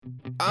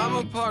I'm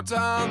a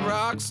part-time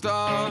rock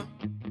star.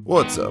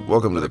 What's up?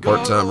 Welcome to the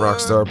Part-Time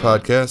Rockstar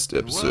Podcast,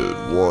 episode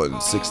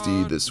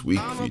 160 this week,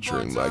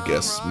 featuring my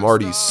guests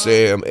Marty,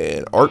 Sam,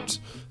 and Art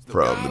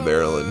from the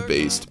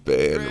Maryland-based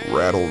band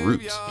Rattle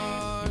Root.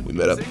 We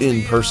met up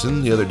in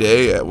person the other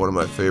day at one of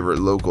my favorite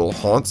local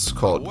haunts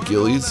called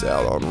Gillies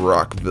out on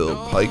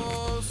Rockville Pike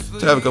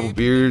to have a couple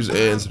beers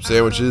and some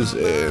sandwiches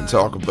and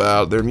talk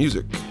about their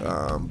music.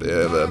 They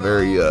have a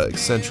very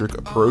eccentric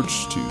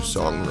approach to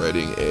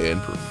songwriting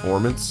and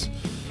performance.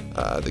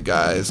 The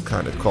guys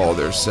kind of call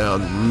their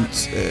sound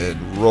roots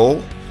and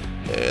roll,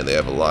 and they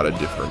have a lot of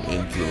different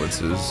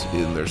influences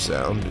in their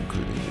sound,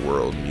 including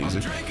world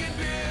music.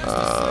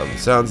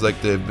 Sounds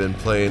like they've been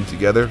playing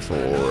together for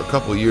a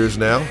couple years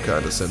now,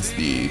 kind of since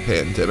the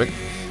pandemic.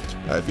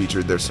 I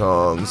featured their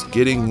songs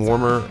Getting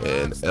Warmer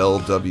and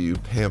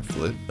LW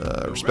Pamphlet,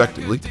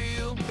 respectively,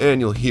 and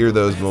you'll hear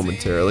those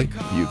momentarily.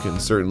 You can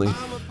certainly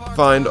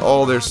find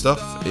all their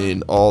stuff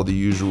in all the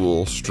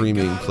usual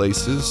streaming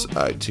places,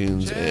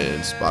 iTunes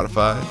and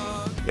Spotify,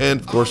 and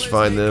of course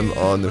find them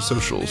on their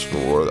socials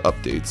for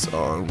updates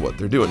on what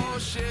they're doing.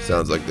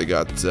 Sounds like they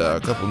got a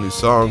couple new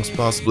songs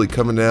possibly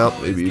coming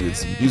out, maybe even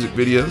some music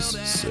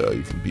videos, so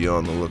you can be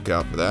on the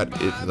lookout for that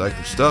if you like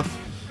their stuff.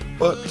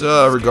 But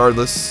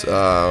regardless,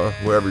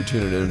 wherever you're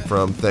tuning in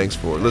from, thanks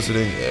for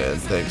listening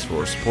and thanks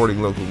for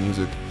supporting local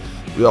music.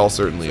 We all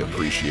certainly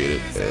appreciate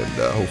it,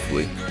 and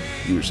hopefully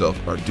you yourself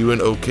are doing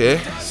okay,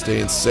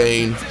 staying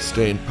sane,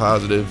 staying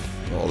positive,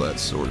 all that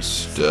sort of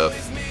stuff.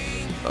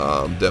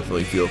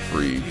 Definitely feel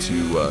free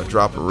to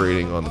drop a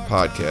rating on the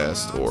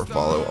podcast or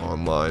follow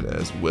online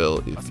as well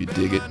if you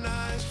dig it.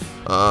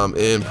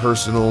 In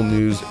personal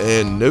news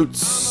and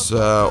notes,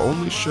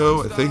 only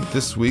show I think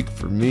this week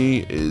for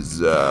me is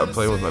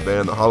playing with my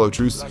band The Hollow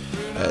Truths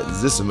at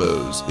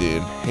Zissimo's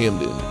in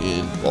Hamden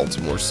in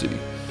Baltimore City.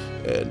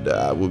 And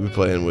we'll be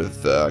playing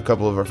with a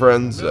couple of our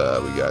friends. We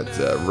got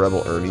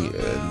Rebel Ernie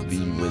and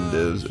The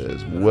Windows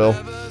as well.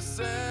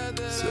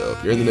 So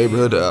if you're in the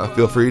neighborhood,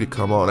 feel free to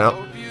come on out.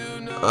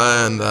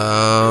 And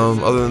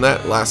other than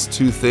that, last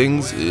two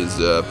things is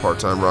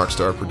Part-Time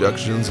Rockstar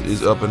Productions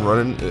is up and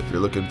running. If you're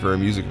looking for a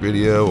music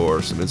video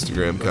or some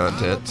Instagram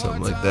content,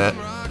 something like that,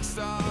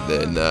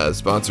 then the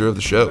sponsor of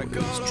the show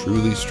is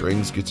Truly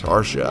Strings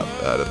Guitar Shop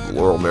out of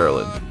Laurel,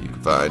 Maryland. You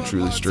can find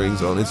Truly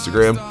Strings on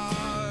Instagram,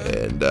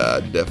 and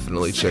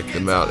definitely check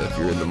them out if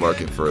you're in the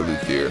market for a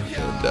luthier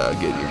and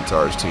getting your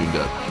guitars tuned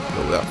up.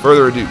 But without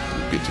further ado,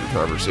 we'll get to the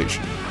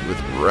conversation with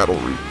Rattle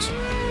Root.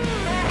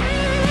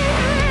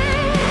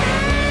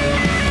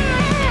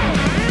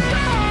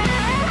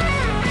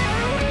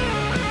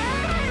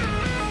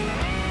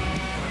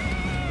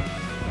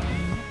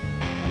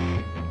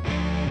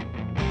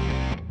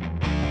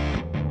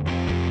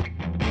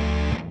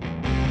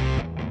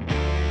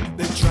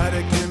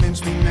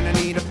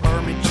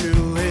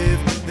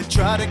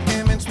 Try to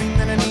convince me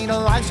that I need a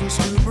license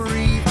to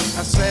breathe.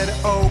 I said,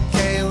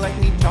 okay, let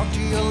me talk to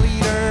your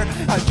leader.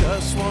 I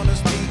just want to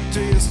speak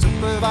to your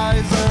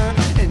supervisor.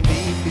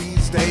 Indeed,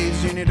 these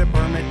days you need a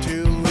permit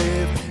to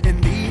live.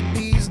 Indeed,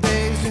 these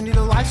days you need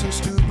a license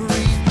to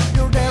breathe.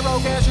 Your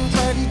derogation's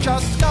ready,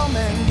 just come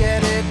and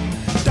get it.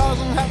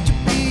 Doesn't have to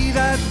be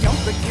that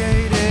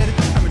complicated.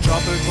 I'm a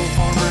tropical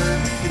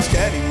farmer, it's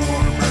getting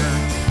warmer.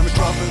 I'm a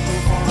tropical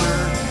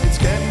farmer, it's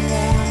getting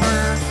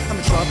warmer. I'm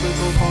a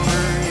tropical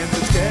farmer, yes,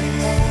 it's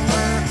getting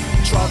warmer.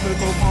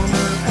 Tropical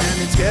farmer,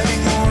 and it's getting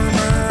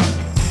warmer.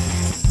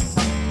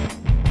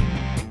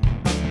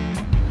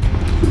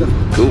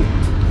 Cool.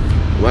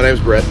 My name's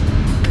Brett.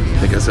 I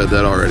think I said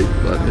that already,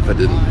 but if I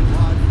didn't,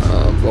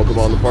 welcome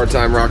on the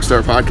Part-Time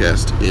Rockstar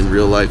Podcast in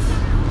real life,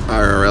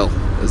 IRL,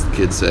 as the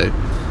kids say.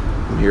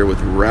 I'm here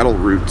with Rattle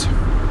Root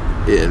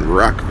in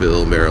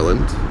Rockville,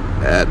 Maryland,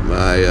 at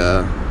my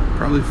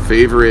probably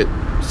favorite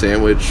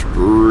sandwich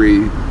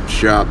brewery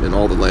shop in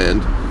all the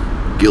land,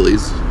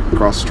 Gillies,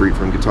 across the street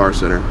from Guitar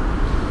Center.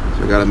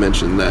 So I gotta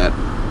mention that.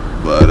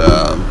 But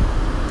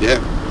yeah,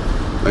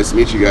 nice to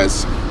meet you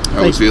guys.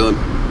 How we feeling?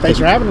 Thanks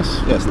for having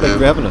us. Yes, thanks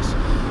for having us.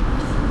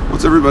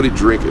 What's everybody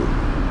drinking?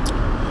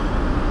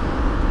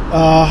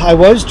 I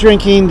was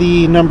drinking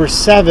the number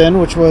 7,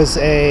 which was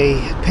a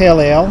pale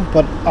ale,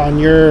 but on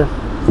your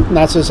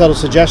not so subtle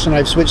suggestion,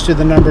 I've switched to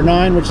the number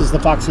 9, which is the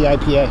Foxy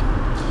IPA.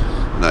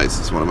 Nice.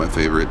 It's one of my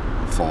favorite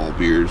fall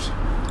beers.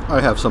 I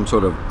have some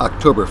sort of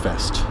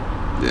Oktoberfest.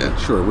 Yeah.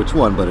 Sure, which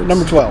one, but it's...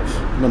 Number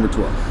 12. Number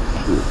 12.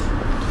 Cool.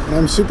 And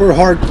I'm super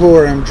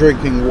hardcore. I'm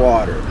drinking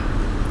water.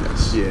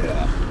 Yes.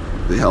 Yeah.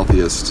 The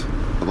healthiest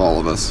of all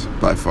of us,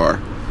 by far.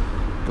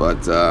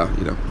 But,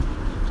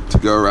 to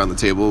go around the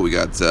table, we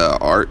got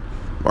Art,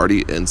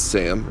 Marty, and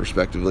Sam,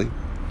 respectively.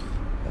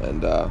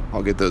 And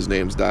I'll get those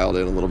names dialed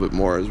in a little bit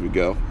more as we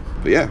go.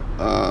 But yeah,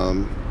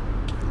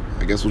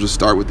 I guess we'll just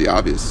start with the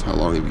obvious. How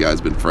long have you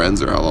guys been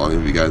friends, or how long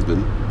have you guys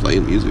been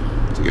playing music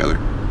together?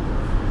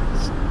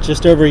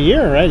 Just over a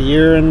year, right? A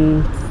year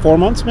and 4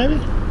 months, maybe?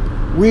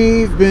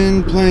 We've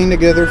been playing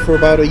together for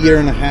about a year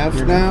and a half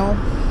now.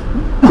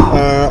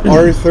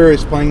 Arthur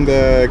is playing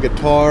the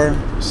guitar,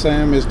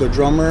 Sam is the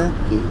drummer,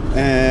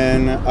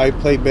 and I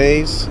play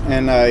bass,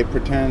 and I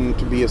pretend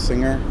to be a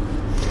singer.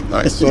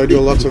 Nice. So I do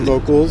lots of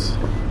vocals,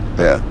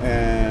 Yeah.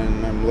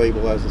 and I'm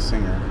labeled as a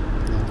singer.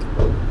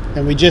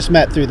 And we just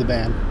met through the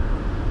band.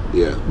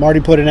 Yeah. Marty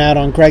put an ad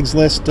on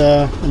Craigslist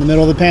in the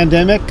middle of the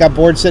pandemic, got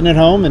bored sitting at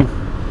home, and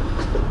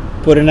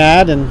put an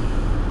ad, and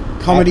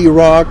Comedy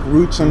rock,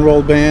 roots and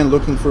roll band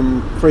looking for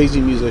crazy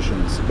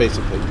musicians,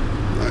 basically.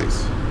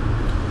 Nice.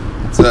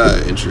 It's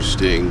an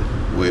interesting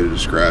way to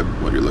describe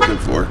what you're looking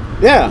for.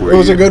 Yeah, Where it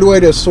was you- a good way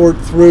to sort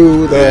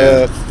through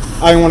the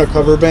I want a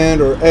cover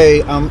band, or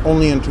A, I'm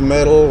only into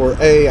metal, or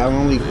A, I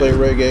only play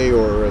reggae,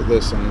 or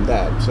this and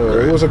that. So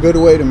Right. it was a good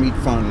way to meet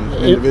fun I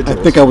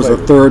individuals. think I was to the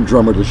play third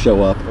drummer to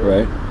show up,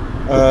 right?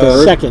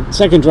 Third?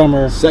 second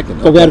drummer.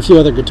 Second, But we had a okay. few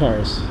other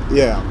guitarists. with.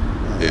 Yeah.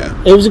 Yeah.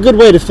 It was a good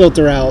way to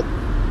filter out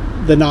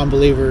the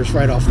non-believers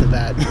right off the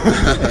bat.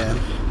 And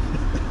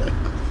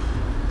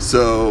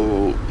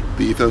So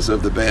the ethos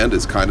of the band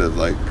is kind of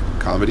like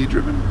comedy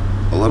driven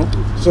a little.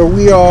 So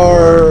we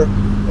are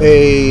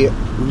a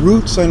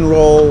roots and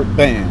roll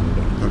band.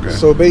 Okay.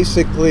 So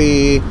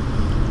basically,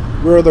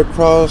 we're the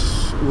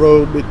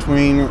crossroad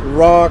between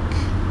rock,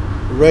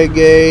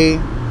 reggae,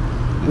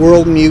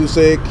 world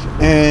music,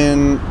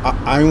 and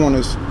I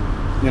want to,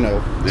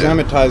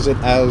 dramatize it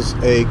as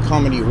a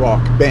comedy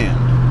rock band.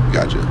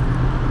 Gotcha.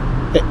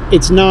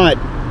 it's not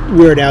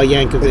Weird Al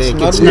Yankovic.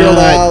 It's not Weird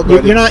Al,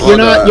 but you're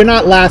it's- you're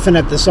not laughing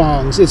at the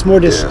songs. It's more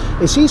just,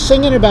 is he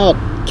singing about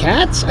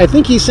cats? I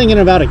think he's singing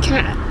about a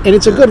cat, and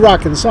it's a good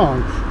rockin'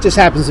 song. Just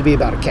happens to be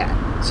about a cat.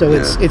 So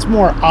it's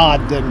more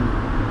odd than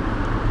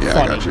Yeah,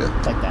 funny. I gotcha.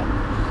 Like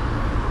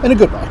that, in a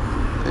good way.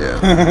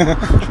 Yeah.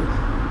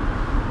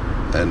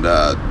 And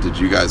did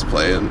you guys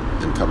play in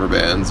cover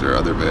bands or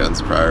other bands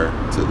prior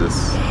to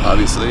this,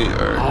 obviously?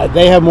 Or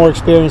They have more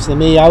experience than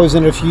me. I was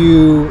in a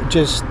few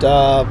just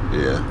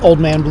yeah. old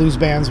man blues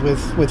bands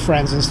with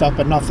friends and stuff,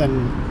 but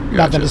nothing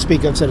Gotcha. to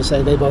speak of. So to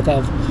say, they both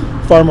have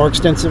far more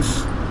extensive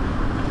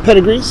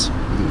pedigrees.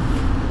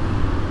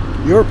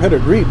 Your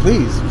pedigree,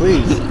 please.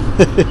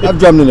 I've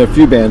drummed in a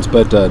few bands,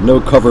 but no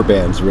cover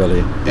bands,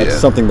 really. That's Yeah.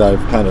 something that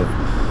I've kind of...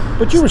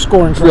 But you were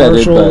scoring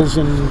Threaded, commercials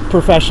and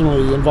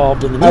professionally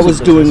involved in the I music was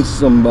doing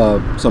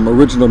business. some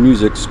original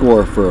music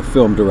score for a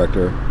film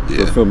director, Yeah.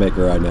 for a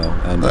filmmaker I know.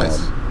 And Nice.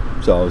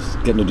 so I was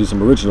getting to do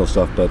some original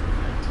stuff, but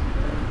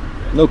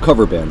no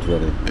cover bands,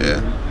 really.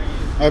 Yeah.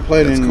 I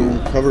played That's in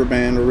cool. cover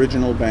band,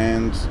 original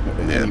bands,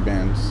 any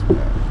bands.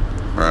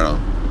 Right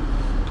on.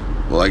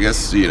 Well, I guess,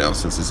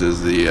 since this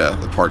is the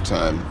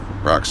part-time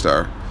rock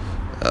star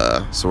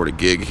sort of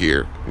gig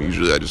here,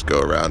 usually I just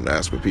go around and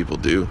ask what people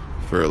do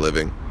for a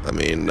living. I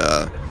mean,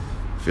 I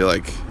feel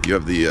like you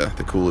have the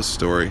coolest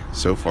story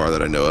so far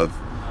that I know of.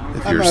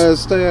 If I'm you're, a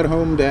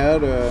stay-at-home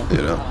dad.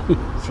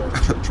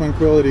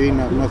 Tranquility,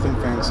 nothing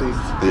fancy.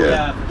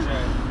 yeah.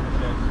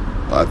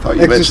 Well, I thought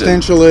you mentioned.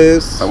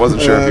 Existentialist. I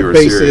wasn't sure if you were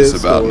bassist, serious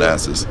about or-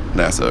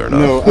 NASA or not.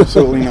 No,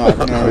 absolutely not.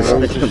 No, I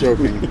was just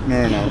joking.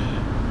 No.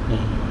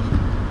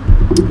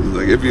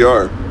 Like, if you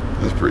are,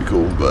 that's pretty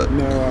cool, but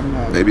No, I'm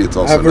not. maybe it's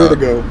I also have not.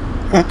 vertigo.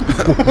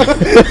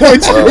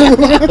 It's true.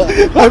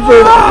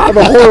 I have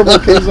a horrible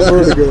case of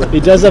vertigo. He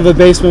does have a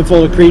basement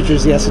full of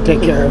creatures he has to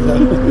take care of,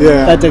 though.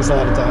 Yeah. That takes a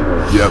lot of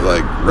time. You have,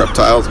 like,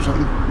 reptiles or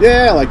something?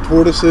 Yeah, like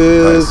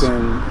tortoises Nice.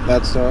 and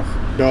that stuff.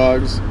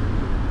 Dogs.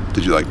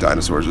 Did you like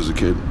dinosaurs as a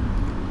kid?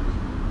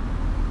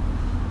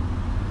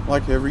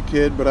 Like every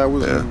kid, but I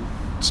wasn't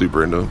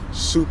Super into them?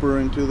 super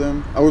into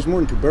them. I was more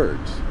into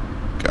birds,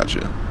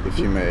 Gotcha. if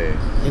you may.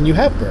 And you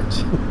have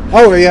birds.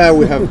 Oh, yeah,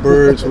 we have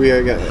birds. We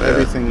got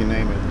everything you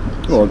name it.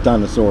 Well,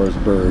 dinosaurs,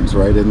 birds,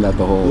 right? Isn't that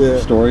the whole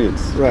story?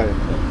 It's Right.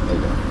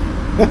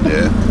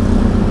 Yeah.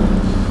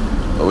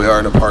 Well, we are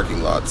in a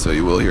parking lot, so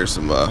you will hear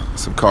some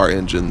car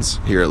engines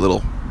here a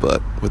little.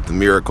 But with the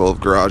miracle of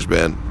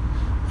GarageBand,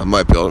 I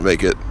might be able to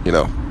make it,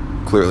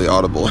 clearly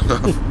audible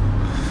enough.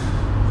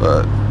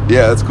 But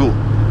yeah, that's cool.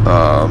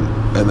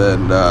 And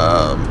then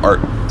Art,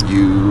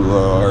 you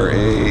are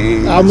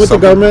a. I'm with the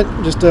government,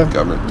 just a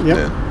Government. Yep.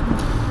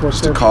 Yeah. work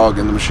Just a there. cog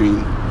in the machine.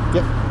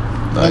 Yep. In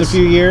a Nice.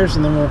 few years,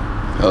 and then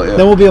Hell yeah.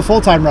 we'll be a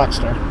full-time rock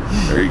star.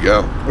 There you go.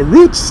 A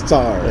root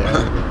star.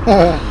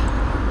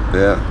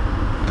 Yeah.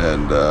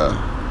 And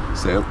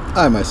Sam.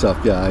 I myself,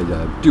 I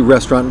do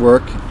restaurant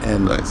work,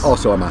 and Nice.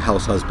 also I'm a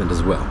house husband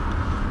as well.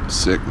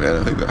 Sick, man.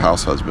 I think the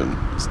house husband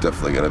is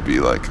definitely going to be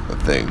like a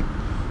thing.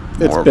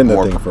 It's been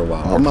the thing for a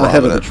while. More I'm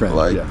ahead of the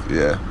prominent, trend,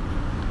 yeah.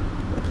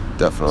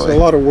 Definitely. It's a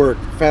lot of work.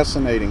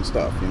 Fascinating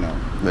stuff,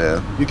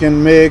 Yeah. You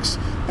can mix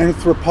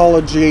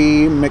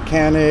anthropology,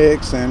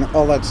 mechanics, and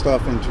all that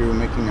stuff into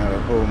making a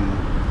home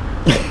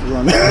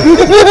run.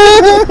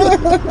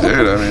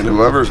 Dude, I mean,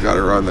 whoever's got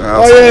to run the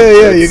house.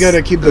 Oh, yeah. You it's- got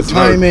to keep the it's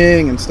hard.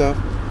 timing and stuff.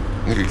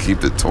 You can keep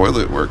the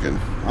toilet working.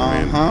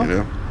 I Uh-huh.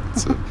 mean,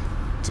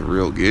 it's a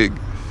real gig.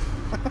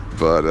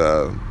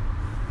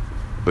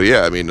 But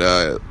yeah, I mean,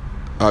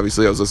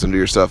 obviously I was listening to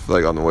your stuff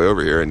like on the way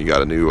over here, and you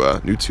got a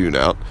new tune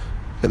out,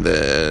 and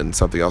then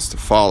something else to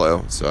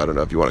follow. So I don't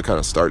know if you want to kind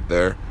of start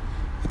there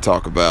and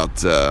talk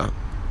about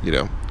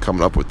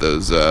coming up with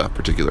those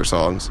particular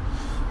songs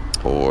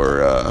or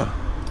a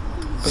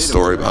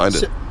story behind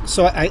it.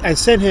 So I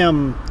sent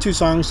him 2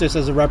 songs just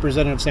as a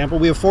representative sample.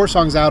 We have 4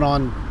 songs out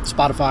on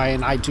Spotify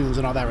and iTunes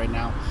and all that right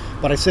now.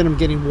 But I sent him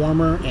Getting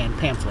Warmer and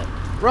Pamphlet.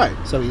 Right.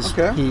 So he's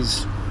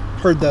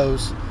heard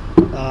those.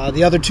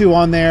 The other 2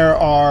 on there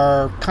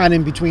are kind of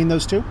in between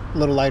those 2, a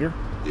little lighter.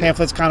 Yeah.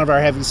 Pamphlet's kind of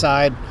our heavy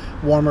side.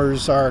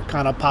 Warmers are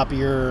kind of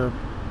poppier,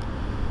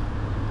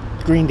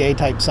 Green Day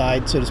type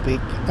side, so to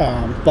speak.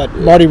 But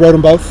Marty wrote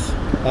them both.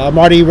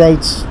 Marty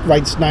writes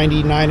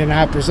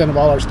 99.5% of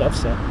all our stuff.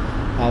 So.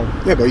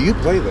 Yeah, but you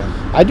play them.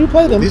 I do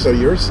play them. These are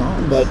your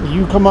songs. But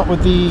you come up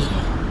with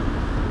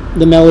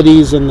the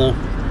melodies and the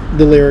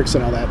lyrics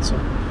and all that. So.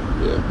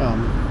 Yeah.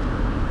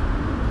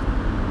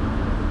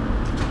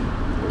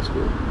 That's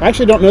cool. I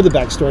actually don't know the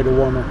backstory to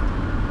Warmer.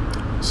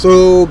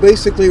 So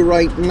basically,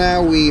 right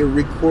now we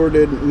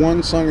recorded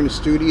 1 song in the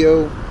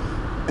studio,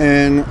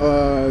 and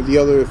the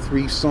other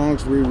 3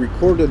 songs we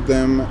recorded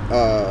them,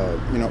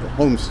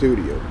 home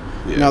studio.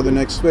 Yeah. Now the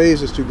next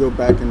phase is to go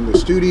back in the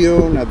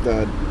studio. Now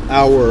that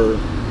our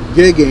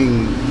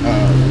gigging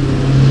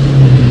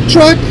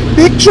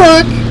big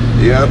truck.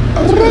 Yep,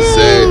 I was gonna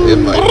say it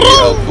might be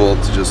helpful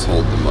to just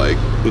hold the mic.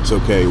 It's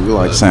okay. We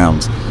like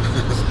sounds.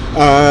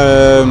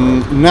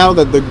 Now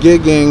that the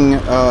gigging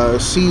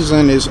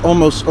season is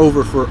almost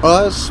over for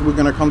us, we're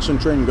going to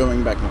concentrate on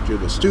going back into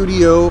the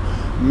studio,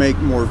 make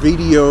more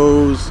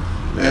videos,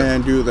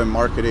 and do the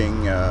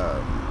marketing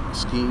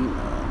scheme.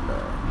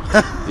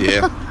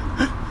 Yeah.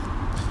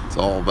 It's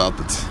all about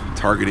the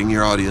targeting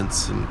your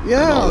audience and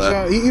all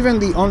that. So even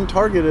the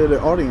untargeted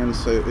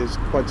audience is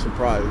quite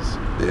surprised.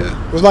 Yeah.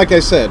 Because like I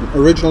said,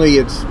 originally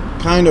it's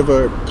kind of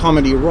a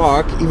comedy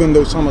rock, even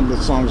though some of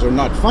the songs are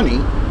not funny.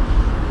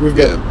 We've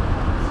got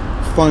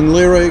fun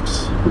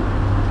lyrics,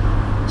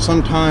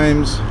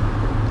 sometimes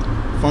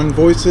fun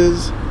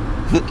voices.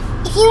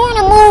 If you want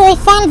more with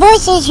fun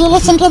voices, you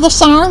listen to the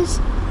sounds.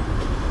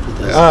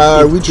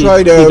 We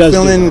try to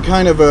fill in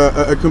kind of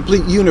a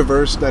complete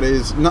universe that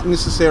is not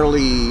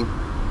necessarily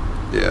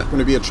going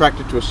to be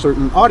attracted to a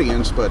certain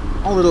audience, but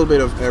a little bit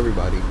of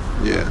everybody.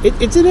 Yeah.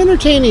 It's an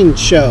entertaining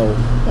show.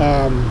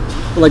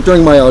 Like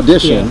during my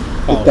audition,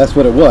 if that's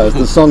what it was,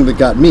 the song that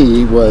got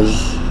me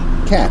was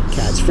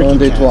Cats.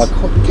 Freaking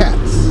Cats.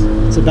 Cats.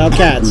 It's about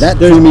cats. That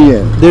drew me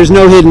in. There's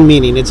no hidden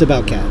meaning. It's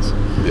about cats.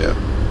 Yeah.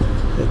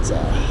 It's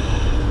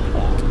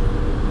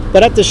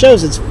but at the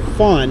shows it's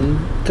fun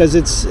because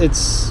it's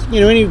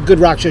any good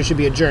rock show should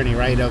be a journey,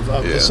 right? Of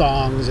the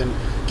songs and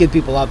get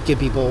people up, get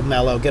people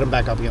mellow, get them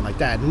back up again like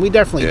that. And we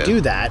definitely do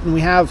that. And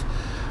we have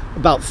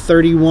about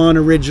 31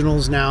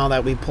 originals now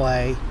that we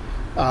play.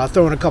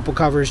 Throwing a couple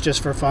covers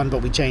just for fun,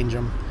 but we change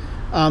them.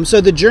 So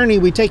the journey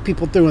we take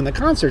people through in the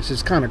concerts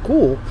is kind of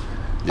cool.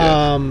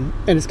 Yeah. And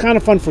it's kind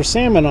of fun for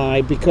Sam and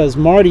I because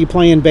Marty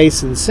playing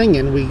bass and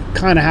singing, we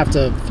kind of have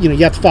to, you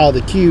have to follow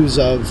the cues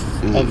of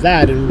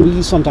that, and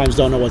we sometimes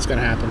don't know what's going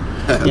to happen.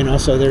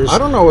 So there's I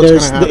don't know what's going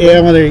to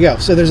happen. Well, there you go.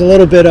 So there's a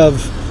little bit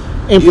of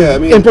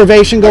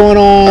improvisation going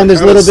on.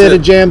 There's a little bit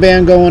of jam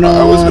band going on.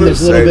 I was going to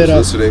say, a little bit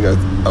listening,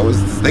 I was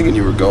thinking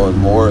you were going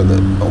more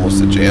in almost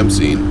the jam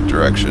scene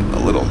direction a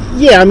little.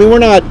 Yeah, I mean we're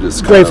not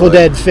Grateful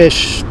Dead,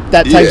 Fish,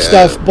 that type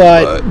stuff,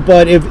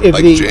 but if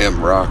like the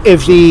jam rock,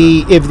 if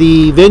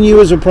the venue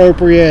is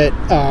appropriate,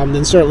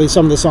 then certainly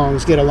some of the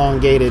songs get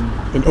elongated.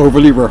 An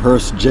overly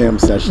rehearsed jam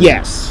session.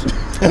 Yes.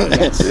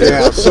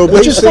 Yeah. So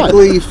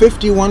basically,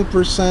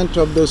 51%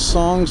 of the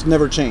songs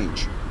never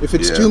change. If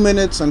it's 2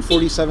 minutes and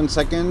 47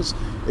 seconds,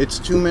 it's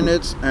 2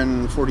 minutes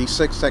and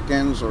 46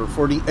 seconds or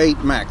 48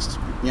 max.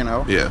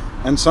 Yeah.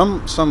 And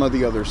some of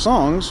the other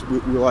songs we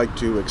like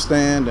to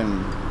extend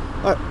and.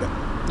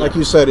 Like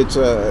you said, it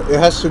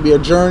has to be a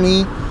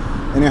journey,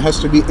 and it has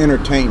to be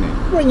entertaining.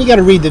 Right, and you got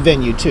to read the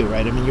venue too,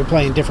 right? I mean, you're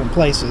playing different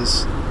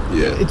places.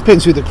 Yeah. It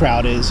depends who the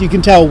crowd is. You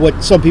can tell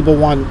what some people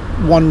want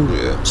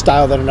one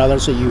style than another,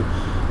 so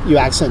you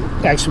accent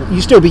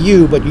you still be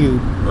you, but you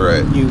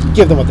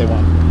give them what they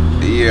want.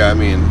 Yeah, I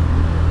mean,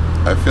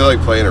 I feel like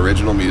playing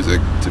original music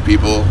to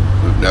people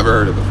who've never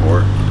heard it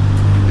before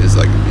is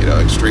like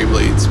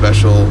extremely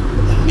special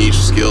niche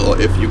skill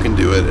if you can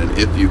do it and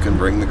if you can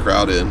bring the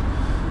crowd in.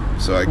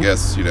 So I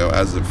guess,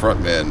 as the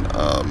front man,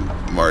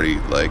 Marty,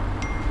 like,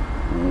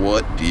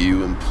 what do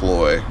you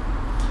employ?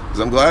 Because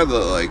I'm glad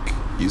that, like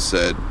you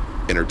said,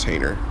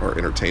 entertainer or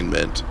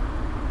entertainment.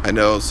 I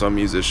know some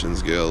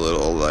musicians get a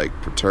little, like,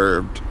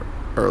 perturbed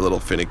or a little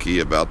finicky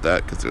about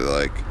that because they're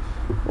like,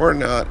 we're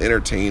not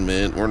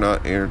entertainment, we're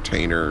not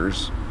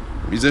entertainers,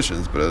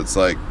 musicians. But it's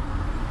like,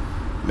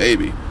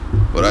 maybe.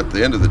 But at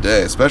the end of the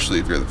day, especially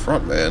if you're the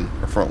front man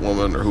or front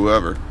woman or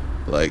whoever,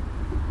 like,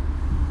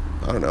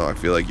 I don't know, I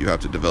feel like you have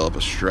to develop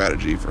a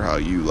strategy for how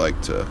you like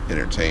to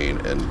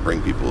entertain and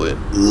bring people in.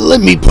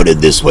 Let me put it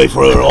this way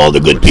for all the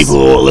good people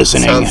who are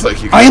listening.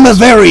 Like I am a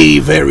very,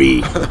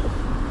 very,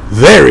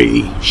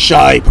 very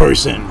shy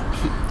person.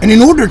 And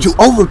in order to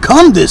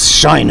overcome this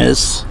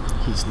shyness,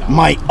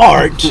 my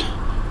art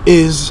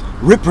is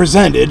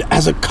represented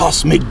as a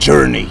cosmic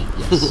journey.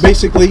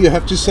 Basically, you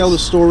have to sell the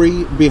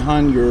story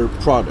behind your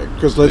product.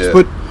 Because let's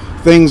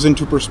things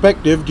into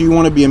perspective. Do you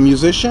want to be a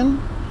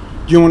musician?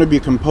 Do you want to be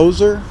a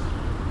composer?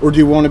 Or do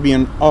you want to be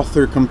an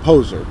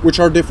author-composer? Which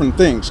are different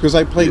things. Because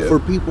I played for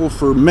people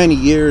for many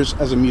years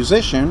as a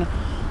musician,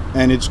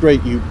 and it's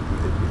great,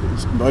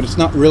 but it's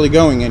not really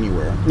going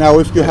anywhere. Now,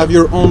 if you have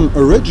your own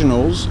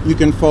originals, you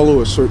can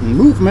follow a certain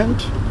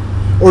movement,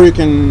 or you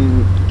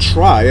can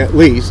try, at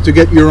least, to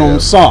get your own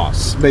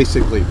sauce,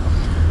 basically.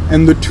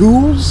 And the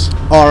tools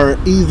are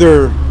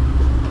either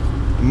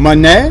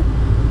money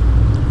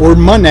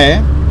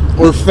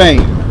or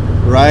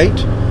fame, right?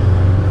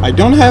 I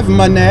don't have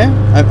money.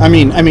 I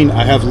mean,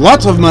 I have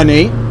lots of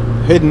money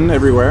hidden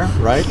everywhere,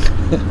 right?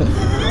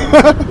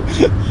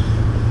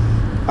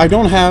 I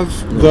don't have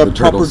the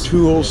proper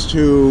tools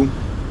to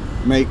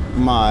make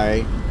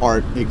my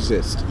art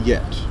exist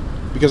yet,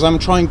 because I'm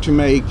trying to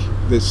make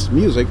this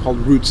music called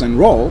Roots and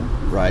Roll,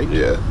 right?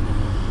 Yeah.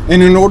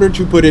 And in order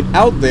to put it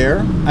out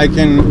there, I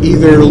can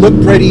either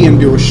look pretty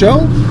and do a show,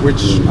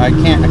 which I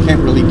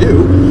can't really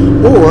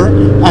do, or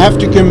I have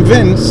to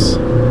convince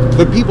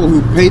the people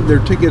who paid their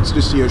tickets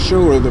to see a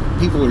show, or the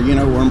people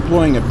who are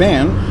employing a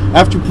band,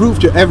 have to prove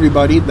to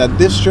everybody that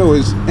this show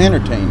is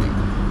entertaining,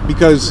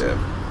 because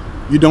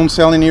you don't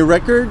sell any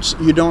records,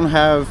 you don't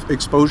have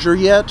exposure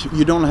yet,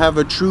 you don't have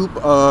a troupe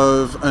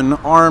of an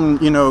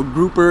armed,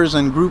 groupers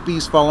and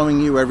groupies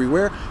following you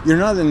everywhere. You're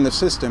not in the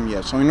system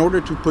yet. So in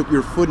order to put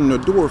your foot in the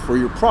door for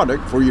your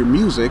product, for your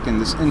music in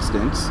this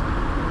instance,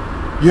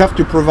 you have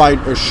to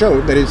provide a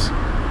show that is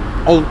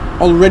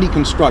already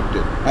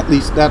constructed. At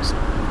least that's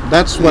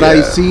what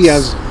I see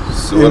as.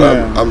 So what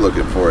I'm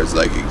looking for is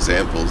like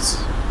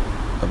examples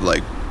of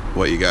like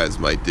what you guys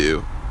might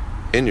do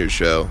in your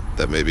show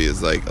that maybe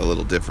is like a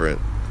little different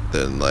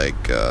than like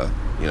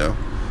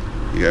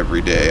your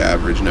everyday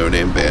average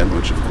no-name band,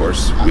 which of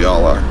course we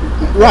all are.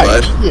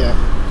 Right.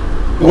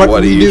 But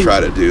what do you try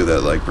to do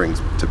that like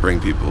bring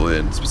people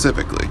in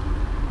specifically?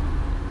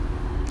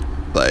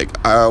 Like,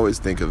 I always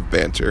think of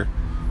banter.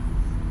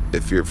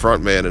 If your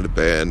front man in a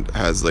band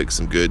has like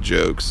some good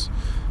jokes,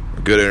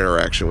 or good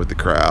interaction with the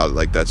crowd,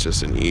 like that's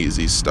just an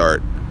easy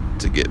start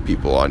to get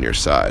people on your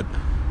side.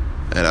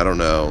 And I don't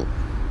know,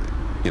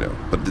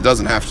 but it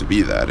doesn't have to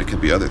be that. It could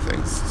be other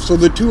things. So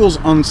the tools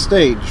on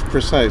stage,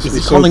 precisely.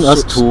 Is he calling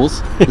us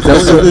tools? Is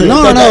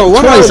no.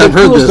 What are the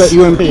tools that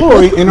you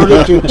employ in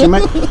order to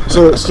make?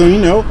 So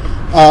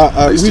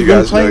At least you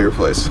guys know your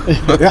place.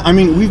 Yeah, I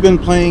mean, we've been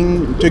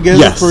playing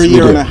together for a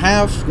year and a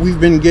half. We've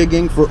been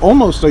gigging for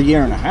almost a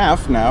year and a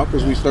half now,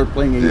 because we started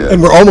playing.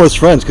 And we're almost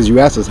friends, because you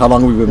asked us how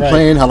long we've been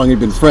playing, how long we've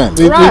been friends.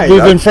 We've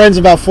been friends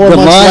about 4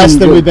 months less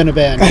than we've been a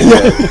band.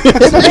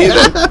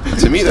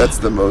 To me, that's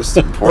the most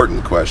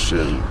important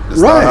question. It's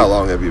not how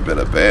long have you been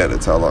a band,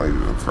 it's how long have you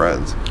been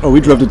friends. Oh,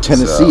 we drove to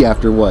Tennessee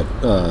after what?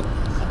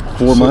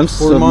 4 months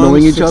of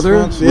knowing each other,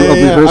 of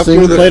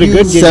rehearsing, played a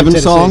good 7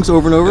 songs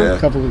over and over. A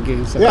couple of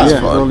games.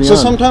 So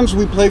sometimes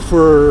we play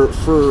for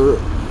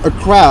a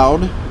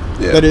crowd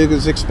that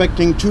is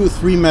expecting 2 or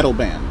 3 metal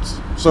bands.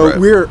 So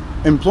we're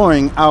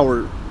employing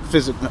our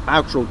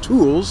actual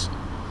tools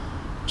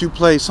to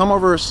play some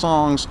of our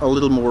songs a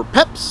little more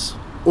peps,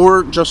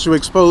 or just to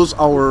expose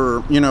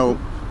our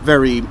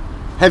very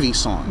heavy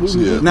songs.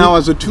 Now,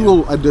 as a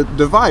tool, a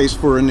device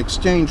for an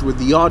exchange with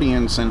the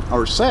audience and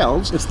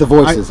ourselves, it's the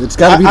voices. It's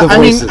got to be the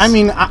voices.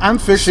 I'm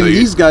fishing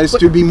these guys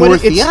to be more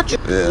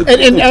theatrical.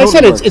 And I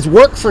said it's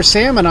work for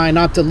Sam and I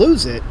not to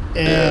lose it,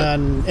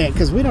 and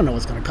because we don't know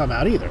what's going to come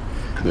out either.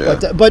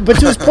 Yeah. But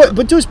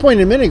to his point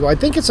a minute ago, I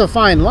think it's a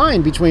fine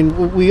line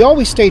between we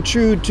always stay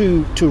true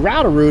to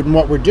Rattle Root and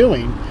what we're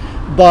doing.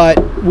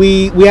 But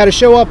we had a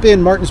show up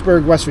in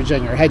Martinsburg, West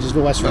Virginia, or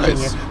Hedgesville, West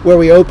Virginia, where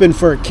we opened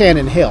for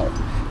Cannon Hill.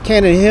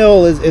 Cannon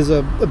Hill is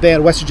a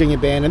band, West Virginia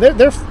band, and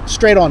they're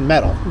straight on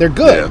metal. They're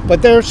good,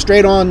 but they're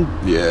straight on,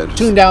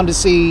 tuned down to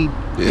C,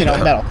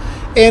 metal.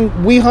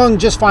 And we hung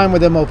just fine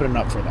with them opening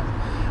up for them.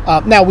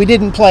 Now, we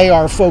didn't play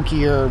our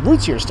folkier,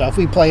 rootsier stuff.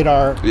 We played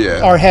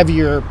our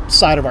heavier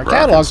side of our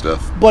catalog,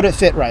 but it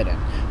fit right in.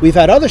 We've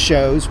had other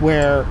shows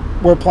where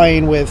we're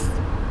playing with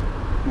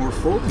more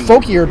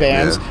folkier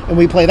bands, and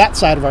we play that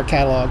side of our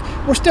catalog.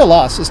 We're still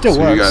us. It still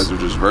works. You guys are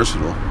just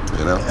versatile,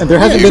 And there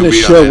hasn't been a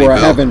show where I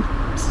haven't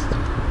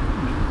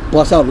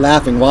bust out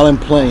laughing while I'm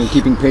playing,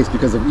 keeping pace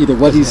because of either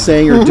what he's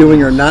saying or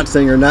doing or not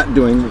saying or not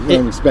doing.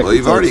 Well,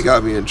 you've already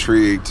got me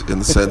intrigued in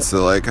the sense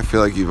that, like, I feel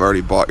like you've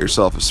already bought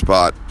yourself a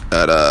spot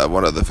at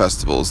one of the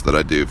festivals that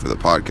I do for the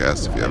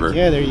podcast. If you ever,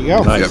 there you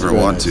go. If you ever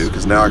want to,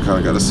 because now I kind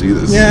of got to see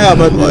this. Yeah,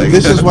 but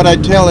this is what I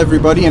tell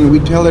everybody, and we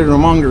tell it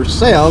among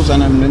ourselves,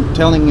 and I'm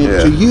telling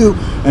it to you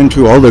and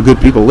to all the good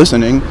people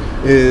listening,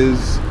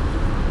 is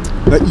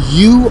that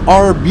you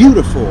are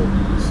beautiful,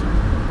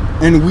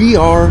 and we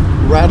are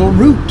Rattle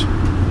Root.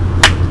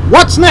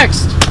 What's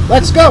next?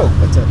 Let's go.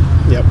 That's it.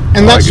 Yep.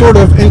 And that sort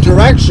of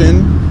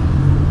interaction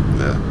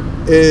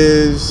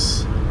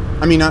is,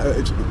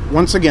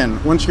 once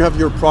again, once you have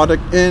your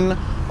product in,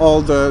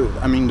 all the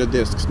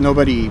discs.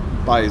 Nobody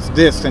buys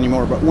discs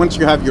anymore, but once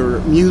you have your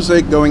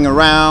music going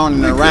around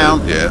and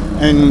around,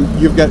 and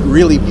you've got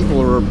really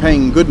people who are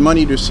paying good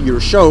money to see your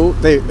show,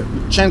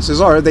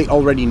 chances are they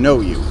already know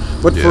you.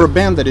 But for a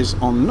band that is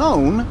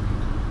unknown,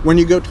 when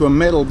you go to a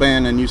metal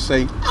band and you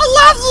say, I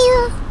love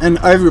you, and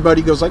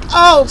everybody goes like,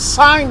 oh,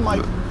 sign my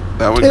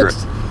that would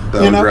tits,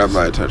 grab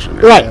my attention.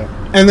 Right.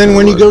 And then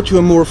when you go to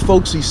a more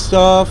folksy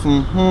stuff, with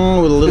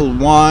a little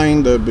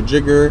wine, the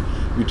bajigger,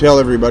 you tell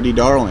everybody,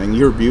 darling,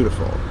 you're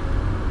beautiful.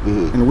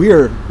 And we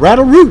are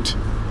Rattle Root.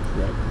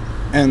 Right.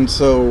 And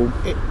so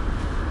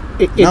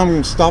now I'm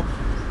going to stop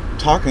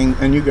talking,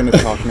 and you're going to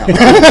talk now.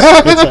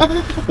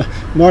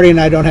 Marty and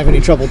I don't have any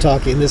trouble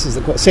talking. This is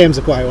Sam's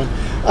the quiet one.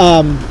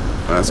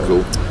 That's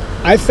cool.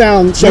 I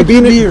found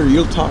being here,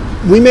 you'll talk.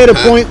 We made a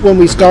point when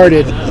we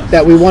started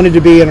that we wanted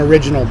to be an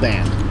original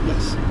band.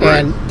 Yes.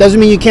 And doesn't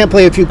mean you can't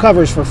play a few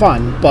covers for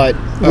fun, but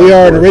we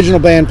are an original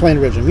band playing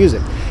original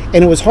music.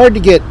 And it was hard to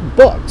get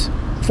booked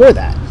for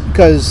that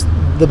because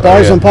the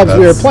bars and pubs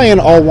we were playing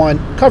all want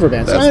cover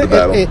bands. That's the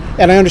battle.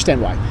 And I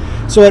understand why.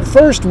 So at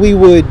first we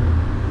would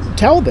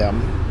tell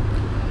them,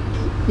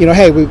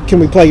 hey, can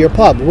we play your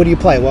pub? What do you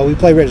play? Well, we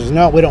play originals.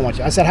 No, we don't want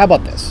you. I said, how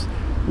about this?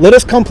 Let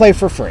us come play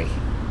for free.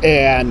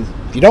 And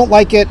if you don't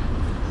like it,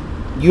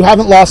 you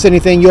haven't lost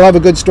anything. You'll have a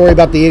good story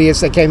about the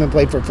idiots that came and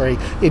played for free.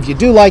 If you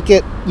do like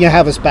it, you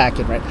have us back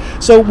in, right?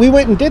 So we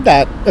went and did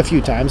that a few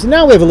times, and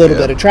now we have a little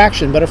bit of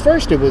traction. But at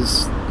first, it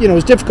was it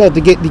was difficult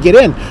to get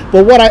in.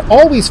 But what I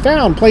always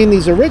found playing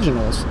these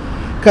originals,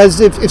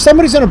 because if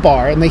somebody's in a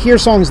bar and they hear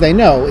songs they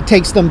know, it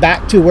takes them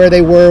back to where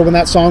they were when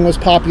that song was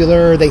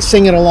popular. They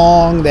sing it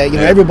along. That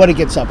everybody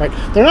gets up, right?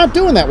 They're not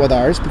doing that with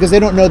ours because they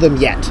don't know them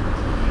yet.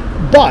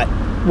 But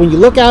when you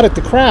look out at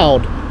the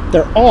crowd,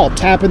 they're all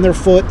tapping their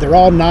foot. They're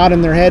all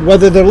nodding their head.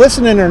 Whether they're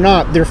listening or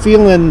not, they're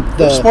feeling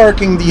they're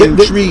sparking the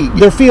intrigue.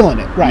 They're feeling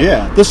it, right?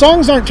 Yeah. The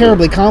songs aren't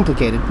terribly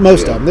complicated.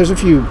 Most of them. There's a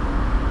few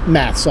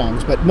math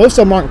songs, but most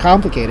of them aren't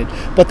complicated.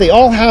 But they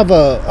all have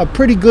a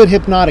pretty good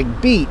hypnotic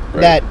beat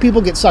that people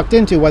get sucked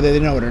into, whether they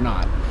know it or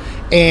not.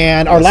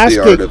 And our last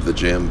the gig, art of the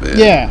jam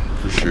band,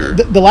 for sure.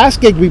 The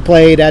last gig we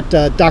played at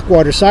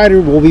Dockwater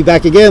Cider, we'll be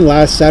back again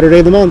last Saturday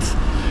of the month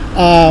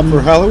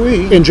for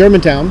Halloween in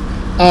Germantown.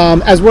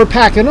 As we're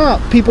packing up,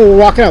 people were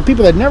walking out.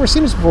 People that had never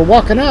seen us before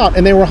walking out,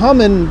 and they were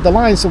humming the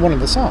lines to one of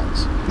the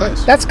songs.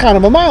 Nice. That's kind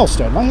of a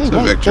milestone. Like, hey,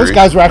 those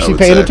guys were actually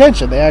paying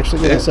attention. They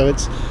actually, so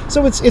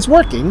it's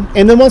working.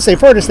 And then once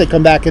they've heard us, they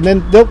come back, and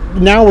then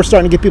now we're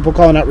starting to get people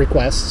calling out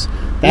requests.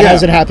 That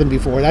hasn't happened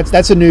before.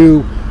 That's a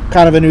new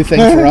thing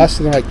for us.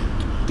 And they're like,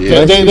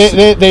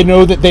 they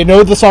know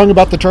the song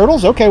about the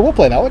turtles. Okay, we'll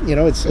play that one.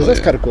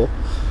 That's kind of cool.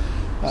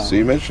 So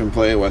you mentioned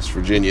playing West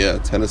Virginia,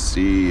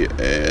 Tennessee,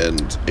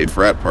 and a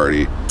frat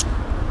party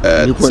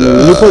at Newport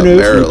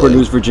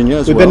News, Virginia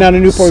as We've been down to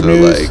Newport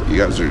News. So, you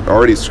guys are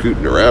already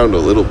scooting around a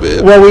little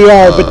bit. Well, we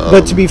are,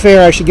 but to be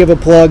fair, I should give a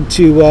plug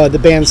to the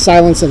band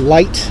Silence and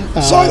Light.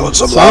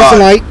 Silence and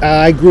Light.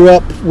 I grew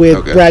up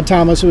with Brad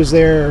Thomas, who is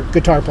their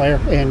guitar player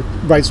and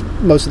writes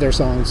most of their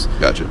songs.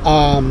 Gotcha.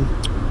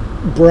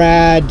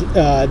 Brad,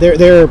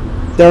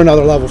 they're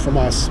another level from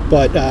us,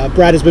 but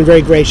Brad has been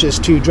very gracious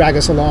to drag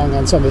us along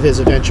on some of his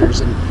adventures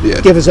and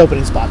give us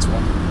opening spots for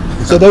him.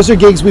 So those are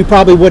gigs we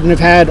probably wouldn't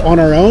have had on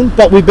our own,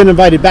 but we've been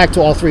invited back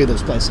to all three of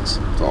those places.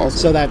 That's awesome.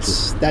 So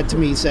that to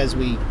me says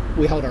we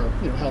held our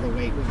weight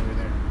when we were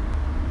there.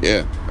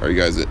 Yeah. Are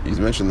you guys? You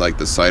mentioned like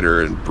the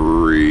cider and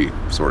brewery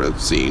sort of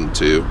scene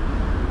too.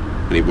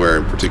 Anywhere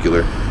in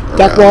particular?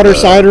 Duckwater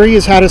Cidery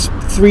has had us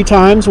 3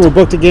 times. We're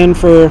booked again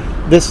for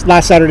this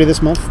last Saturday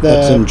this month.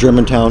 That's in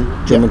Germantown.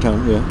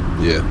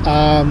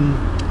 Yeah.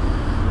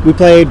 We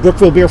played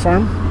Brookville Beer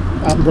Farm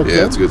out in Brookville.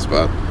 Yeah, it's a good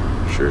spot.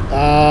 Sure.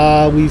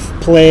 We've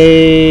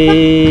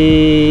played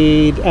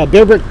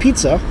Bear Brick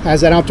Pizza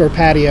has an outdoor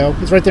patio.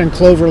 It's right there in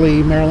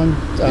Cloverly, Maryland,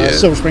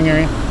 Silver Spring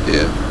area.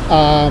 Yeah.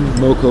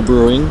 Moco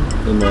Brewing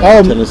in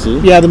Tennessee.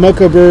 Yeah, the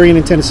Moco Brewing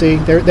in Tennessee.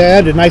 They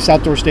had a nice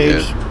outdoor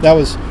stage.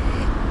 Yeah.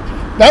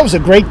 That was a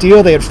great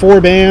deal. They had 4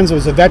 bands. It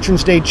was a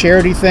Veterans Day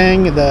charity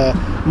thing. The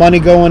money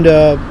going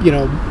to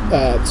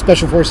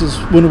Special Forces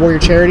Wounded Warrior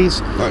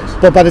charities. Nice.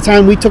 But by the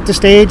time we took the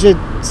stage at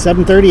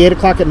 7:30, 8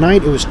 o'clock at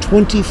night, it was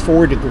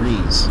 24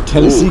 degrees.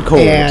 Tennessee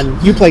cold. And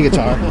you play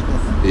guitar.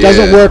 Yeah.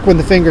 Doesn't work when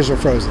the fingers are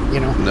frozen,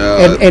 No.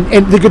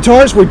 And the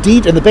guitars were and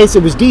the bass,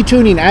 it was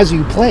detuning as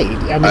you played.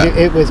 I mean,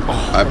 it was.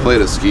 Oh. I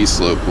played a ski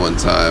slope one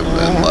time in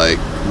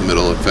the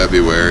middle of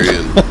February,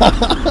 and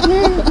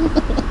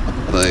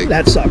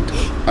that sucked.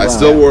 I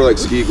still wore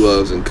ski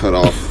gloves and cut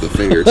off the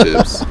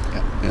fingertips.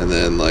 And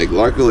then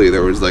luckily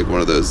there was one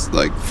of those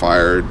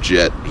fire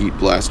jet heat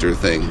blaster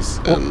things,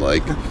 and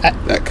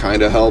that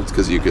kind of helped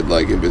because you could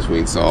in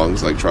between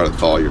songs try to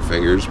thaw your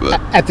fingers. But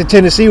at the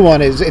Tennessee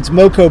one it's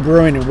Moco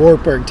Brewing in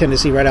Wartburg,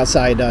 Tennessee, right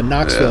outside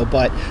Knoxville. Yeah.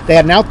 But they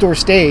had an outdoor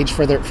stage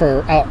for the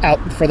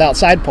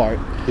outside part.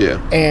 Yeah.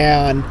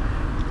 And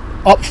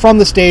up from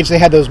the stage, they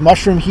had those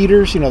mushroom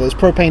heaters, those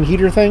propane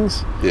heater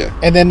things. Yeah.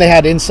 And then they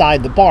had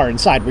inside the bar,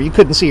 inside, where you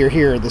couldn't see or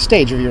hear the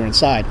stage if you were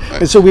inside.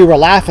 Right. And so we were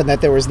laughing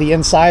that there was the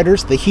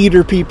insiders, the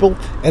heater people,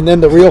 and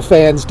then the real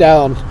fans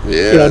down,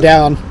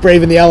 down,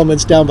 braving the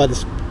elements down by the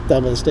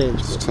stage.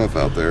 It's tough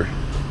out there.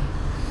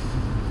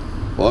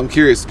 Well, I'm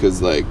curious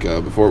because,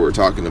 before we were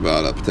talking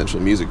about a potential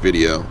music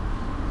video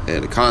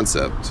and a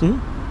concept.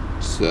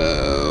 Mm-hmm.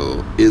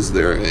 So, is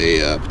there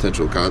a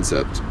potential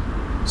concept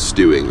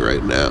stewing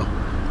right now?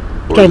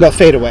 Talking about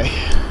Fade Away.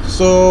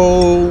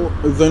 So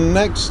the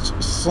next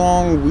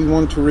song we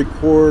want to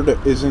record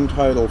is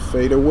entitled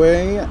Fade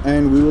Away,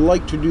 and we would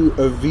like to do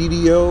a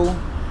video.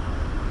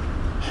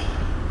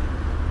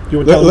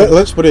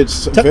 Let's put it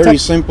very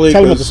simply,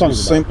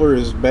 because simpler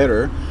is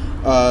better.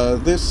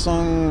 This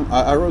song,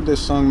 I wrote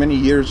this song many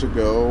years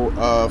ago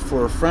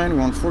for a friend who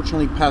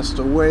unfortunately passed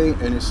away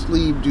in his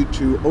sleep due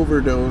to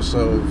overdose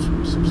of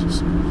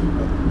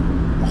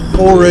a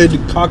horrid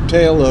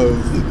cocktail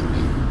of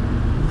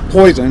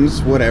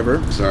poisons,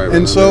 whatever. Sorry.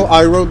 And so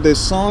I wrote this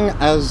song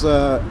as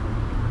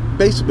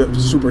basically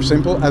super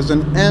simple, as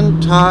an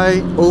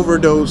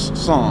anti-overdose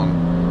song.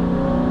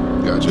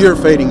 Gotcha. You're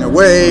fading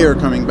away or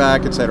coming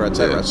back, etc.,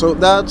 etc. Yeah. So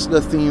that's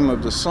the theme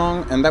of the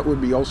song, and that would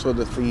be also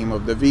the theme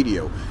of the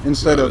video.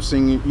 Instead of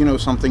singing,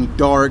 something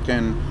dark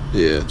and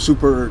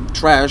super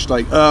trash,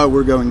 like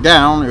we're going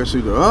down, or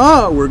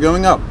so we're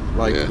going up.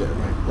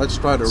 Let's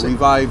try to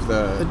revive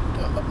the.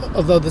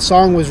 Although the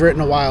song was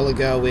written a while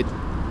ago, it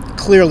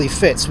clearly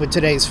fits with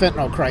today's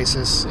fentanyl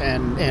crisis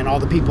and all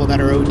the people that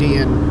are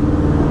ODing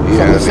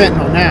from the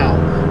fentanyl now,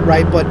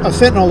 right? But a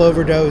fentanyl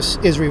overdose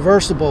is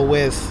reversible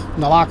with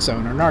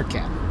naloxone or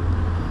Narcan,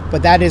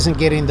 but that isn't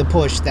getting the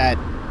push that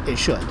it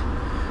should.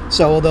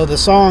 So although the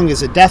song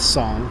is a death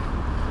song,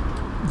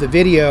 the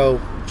video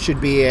should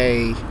be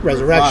a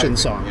resurrection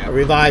song, a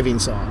reviving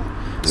song.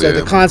 So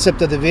the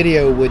concept of the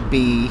video would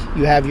be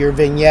you have your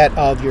vignette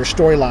of your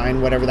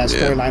storyline, whatever that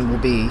storyline will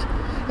be.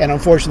 And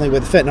unfortunately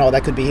with fentanyl,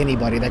 that could be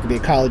anybody. That could be a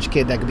college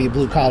kid, that could be a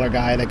blue-collar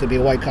guy, that could be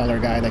a white-collar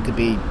guy, that could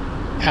be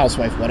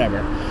housewife,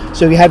 whatever.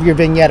 So you have your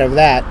vignette of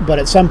that, but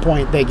at some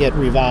point they get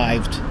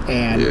revived,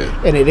 and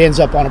it ends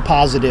up on a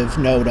positive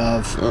note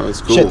of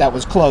shit that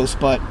was close,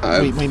 but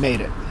we made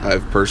it.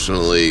 I've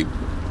personally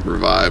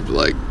revived,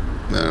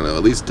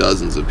 at least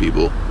dozens of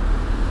people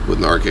with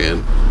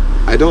Narcan.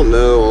 I don't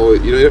know,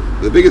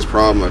 the biggest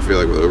problem I feel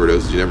like with overdoses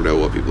is you never know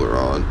what people are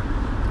on.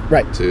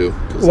 Right. Too.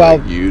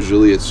 Because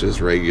usually it's just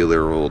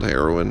regular old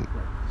heroin,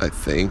 I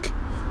think.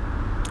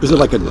 Is it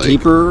like a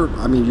deeper?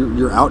 I mean,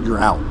 you're out.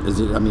 Is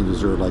it? I mean,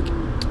 is there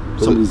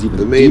somebody's even?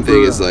 The main deeper?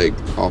 thing is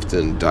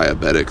often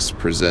diabetics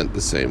present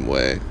the same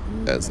way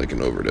as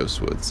an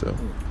overdose would. So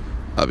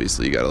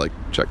obviously you got to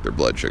check their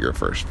blood sugar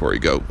first before you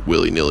go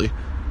willy nilly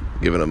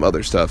giving them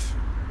other stuff.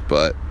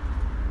 But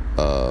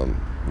I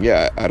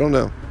don't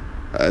know.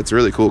 It's a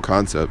really cool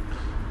concept,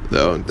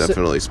 though, and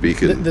definitely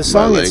speaking the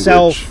song my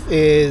itself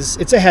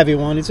it's a heavy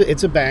one.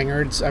 It's a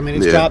banger. It's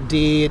drop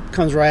D. It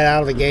comes right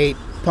out of the gate,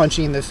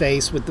 punching in the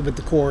face with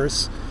the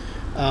chorus,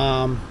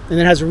 and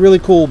it has a really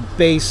cool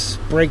bass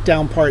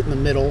breakdown part in the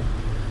middle.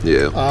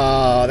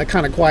 That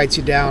kind of quiets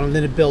you down, and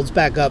then it builds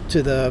back up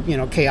to the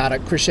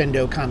chaotic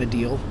crescendo kind of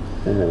deal.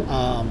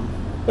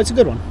 But it's a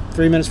good one.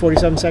 3 minutes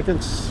 47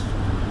 seconds,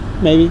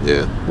 maybe.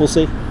 We'll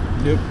see.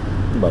 Yep.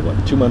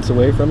 About 2 months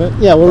away from it.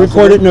 Yeah, we'll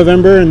record it in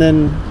November, and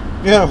then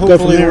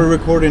hopefully we'll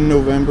record in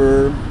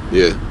November.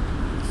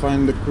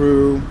 Find the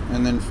crew,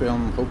 and then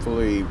film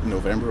hopefully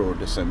November or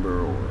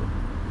December or.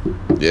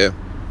 I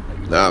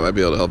might be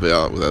able to help you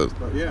out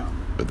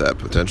with that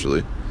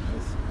potentially.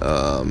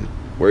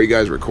 Where are you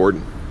guys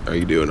recording? Are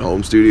you doing a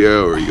home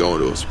studio, or are you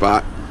going to a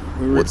spot?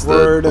 What's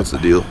the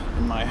deal?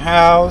 In my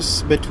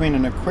house, between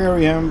an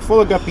aquarium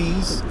full of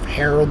guppies,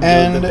 Harold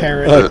and the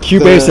parrot,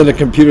 Cubase and a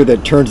computer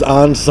that turns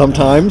on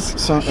sometimes.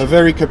 A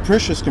very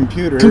capricious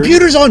computer.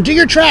 Computer's on. Do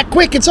your track,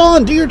 quick! It's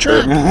on. Do your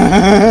track.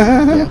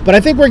 But I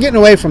think we're getting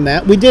away from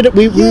that. We did it.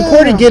 We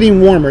recorded "Getting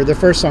Warmer," the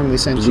first song we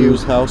sent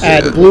Blues you House.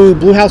 at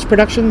Blue House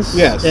Productions.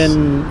 Yes,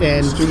 in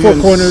Four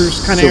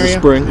Corners kind of area.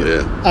 Spring.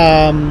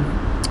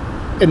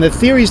 And the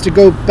theory is to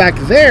go back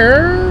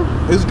there.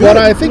 Is good. But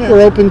I think we're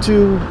open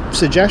to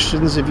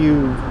suggestions if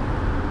you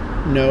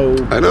know.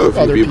 I know a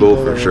few people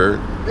for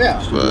sure.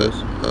 Yeah. But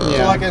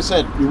so like I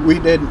said, we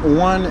did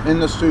 1 in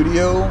the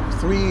studio,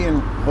 3 in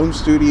home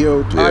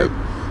studio type,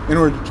 in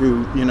order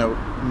to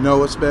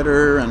know us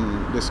better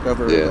and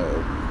discover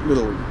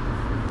little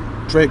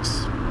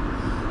tricks.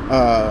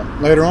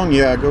 Later on,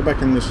 go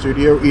back in the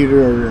studio,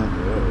 either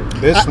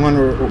this one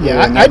or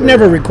I'd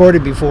never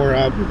recorded before.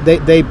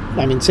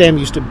 Sam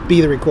used to be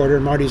the recorder,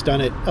 and Marty's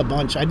done it a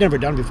bunch. I'd never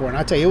done before, and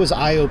I tell you, it was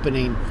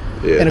eye-opening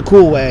in a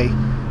cool way.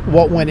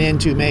 What went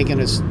into making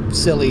a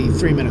silly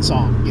 3-minute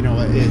song?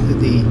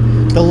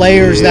 The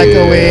layers that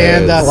go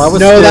in.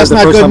 That's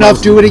not good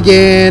enough. Do it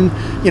again.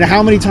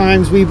 How many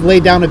times we've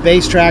laid down a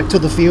bass track till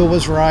the feel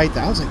was right.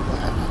 I was like,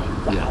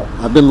 wow.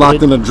 I've been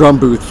locked in a drum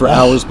booth for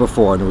hours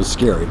before, and it was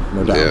scary,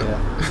 no doubt.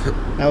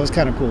 That was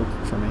kind of cool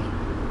for me.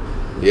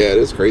 Yeah, it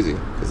is crazy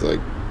because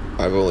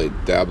I've only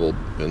dabbled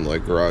in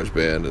like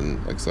GarageBand,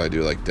 and like so I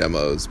do like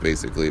demos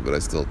basically, but I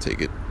still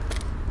take it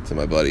to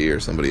my buddy or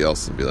somebody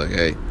else and be like,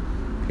 hey,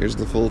 here's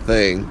the full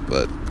thing,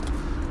 but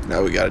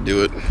now we got to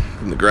do it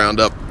from the ground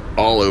up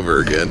all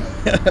over again.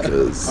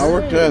 I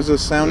worked as a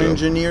sound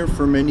engineer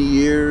for many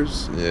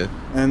years,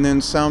 and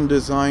then sound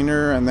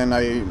designer, and then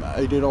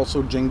I did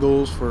also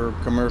jingles for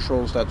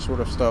commercials, that sort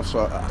of stuff.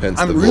 So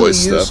I'm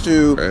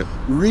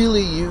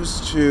really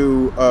used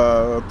to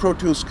Pro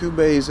Tools,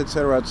 Cubase,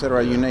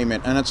 etc., you name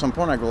it. And at some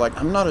point I go like,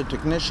 I'm not a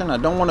technician. I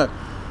don't want to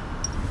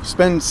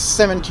spend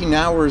 17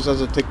 hours as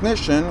a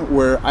technician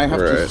where I have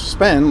to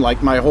spend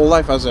like my whole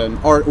life as an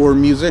art or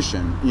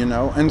musician, you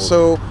know. And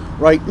so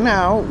right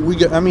now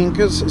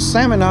because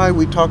Sam and I,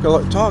 we talk a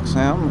lot.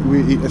 Sam,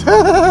 we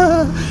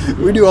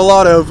we do a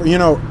lot of, you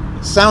know,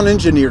 sound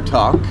engineer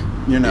talk,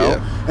 you know,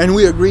 and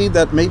we agreed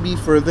that maybe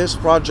for this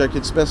project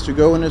it's best to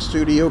go in a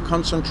studio,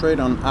 concentrate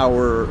on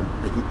our,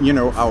 you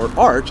know, our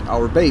art,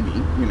 our baby,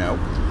 you know.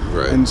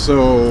 Right. And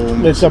so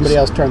let somebody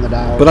else turn the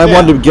dial. But I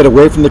wanted to get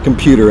away from the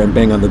computer and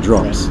bang on the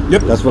drums. Right.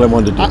 Yep. That's what I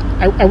wanted to do.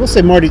 I will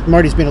say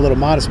Marty's being a little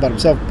modest about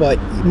himself, but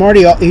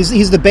Marty,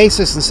 he's the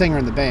bassist and singer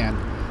in the band,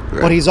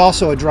 but he's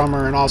also a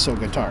drummer and also a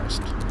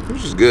guitarist.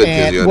 Which is good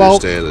because you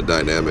understand the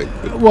dynamic.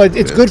 Well,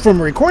 it's good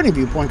from a recording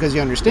viewpoint because he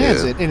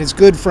understands it, and it's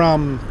good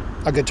from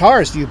a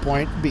guitarist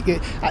viewpoint.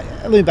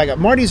 Let me back up.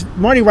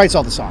 Marty writes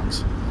all the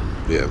songs.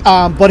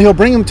 Yeah. But he'll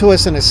bring them to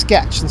us in a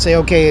sketch and say,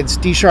 okay, it's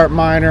D sharp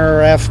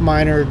minor, F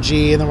minor,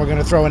 G, and then we're going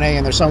to throw an A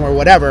in there somewhere,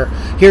 whatever.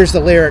 Here's the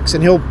lyrics,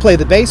 and he'll play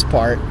the bass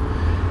part.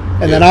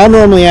 And then I'll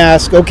normally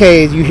ask,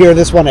 okay, you hear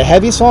this one a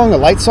heavy song, a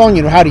light song?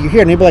 You know, how do you hear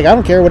it? And he'll be like, I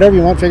don't care, whatever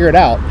you want, figure it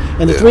out.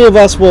 And the three of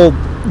us will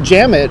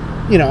jam it,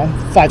 you know,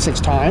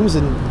 5-6 times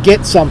and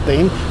get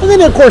something. And then,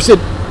 of course, it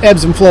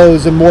ebbs and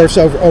flows and morphs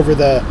over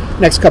the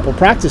next couple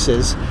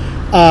practices.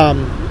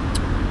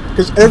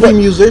 Because every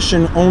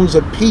musician owns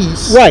a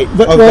piece of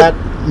that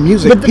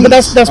music piece. But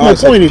that's my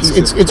point.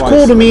 It's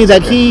cool to me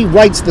that he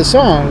writes the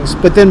songs,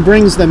 but then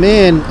brings them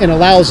in and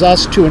allows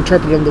us to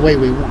interpret them the way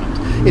we want.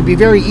 It'd be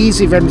very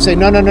easy for him to say,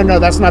 no,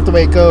 that's not the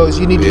way it goes.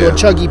 You need to do a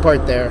chuggy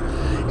part there.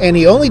 And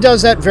he only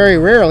does that very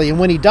rarely. And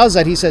when he does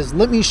that, he says,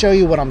 let me show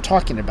you what I'm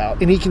talking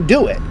about. And he can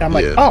do it. And I'm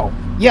like, oh,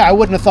 yeah, I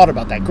wouldn't have thought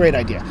about that. Great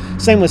idea.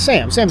 Same with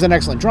Sam. Sam's an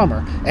excellent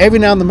drummer. Every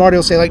now and then Marty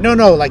will say, like, no,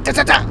 like,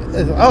 da-da-da.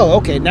 Oh,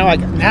 okay, now I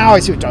see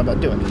what you're talking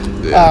about doing.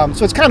 Yeah.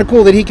 So it's kind of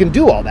cool that he can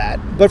do all that.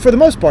 But for the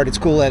most part, it's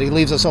cool that he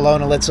leaves us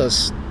alone and lets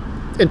us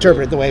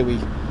interpret it the way we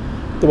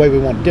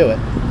want to do it.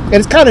 And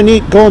it's kind of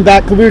neat going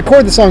back, because we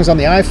record the songs on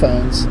the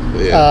iPhones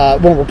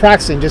when we're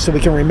practicing, just so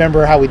we can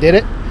remember how we did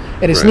it.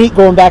 And it's neat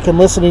going back and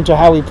listening to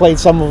how we played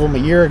some of them a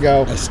year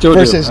ago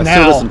versus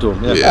now. I still listen to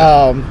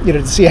them. You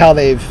know, to see how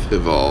they've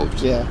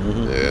evolved. Yeah.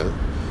 Yeah.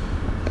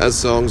 As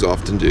songs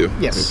often do.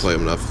 Yes. We play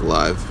them enough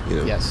live, you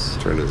know,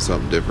 turn into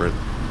something different.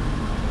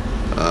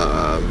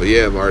 But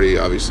yeah, Marty,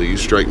 obviously you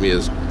strike me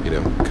as, you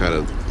know, kind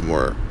of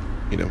more,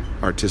 you know,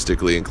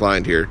 artistically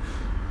inclined here.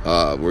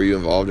 Were you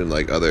involved in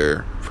like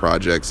other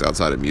projects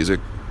outside of music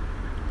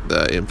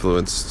that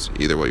influenced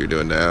either what you're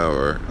doing now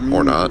or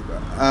not?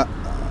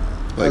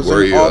 As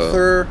an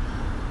author,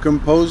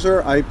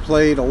 composer, I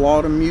played a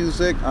lot of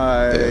music.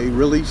 I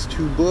released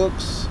 2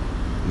 books.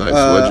 Nice.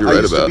 What'd you write about?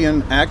 I used to be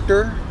an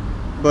actor,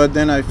 but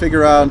then I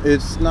figure out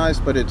it's nice,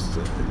 but it's...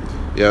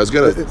 Yeah, I was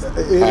going to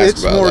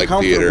ask about more like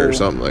theater or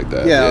something like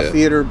that. Yeah,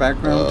 theater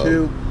background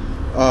too.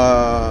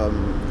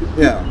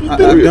 I've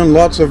done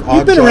lots of odd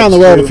You've been jobs around the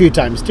world too. a few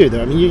times too,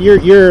 though. I mean, you're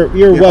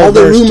well all the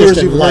versed rumors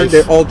just in you've life.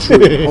 heard, they're all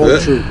true. All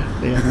true.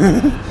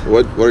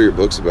 What are your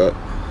books about?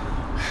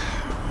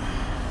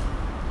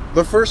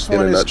 The first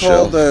one is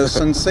called The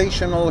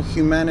Sensational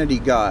Humanity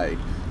Guide.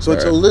 So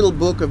it's a little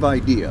book of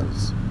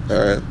ideas. All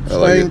right. I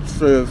like it.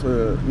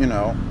 For, you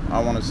know,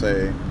 I want to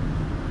say...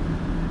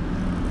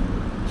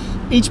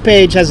 Each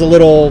page has a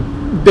little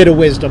bit of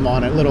wisdom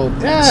on it, little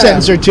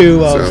sentence or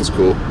two. Sounds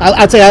cool.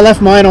 I'll tell you, I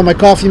left mine on my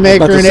coffee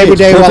maker, and every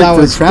day while I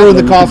was brewing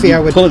the coffee,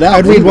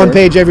 I'd read one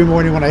page every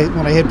morning when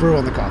I hit brew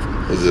on the coffee.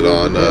 Is it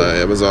on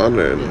Amazon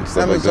and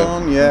stuff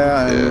Amazon, like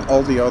that? and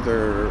all the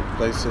other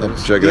places.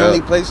 Check it the out.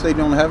 only place they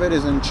don't have it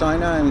is in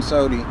China and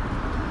Saudi.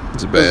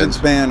 It's a band. It's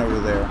banned over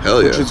there.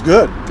 Hell yeah. Which is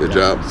good. Good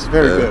job. It's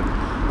very good.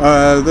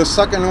 The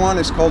second one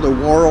is called a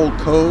Warral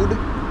Code.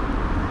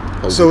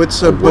 So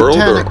it's a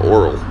botanic...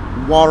 World or oral?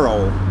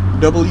 Warral.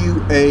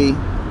 W-A-R-A-L.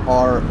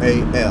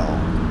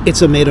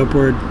 It's a made-up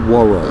word.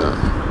 Warral.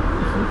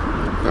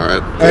 All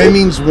right. Cool. It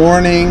means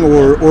warning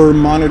or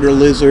monitor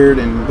lizard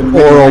and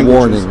oral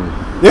warning.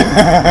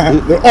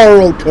 The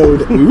oral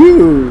code.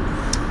 Ooh.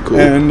 Cool.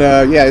 And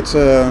it's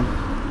a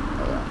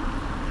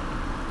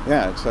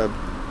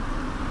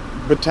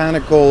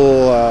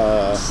botanical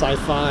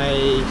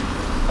sci-fi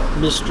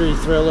mystery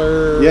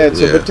thriller. Yeah, it's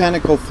a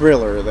botanical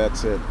thriller.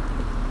 That's it.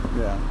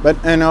 Yeah, but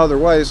and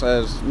otherwise,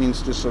 as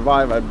means to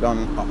survive, I've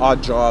done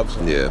odd jobs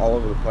all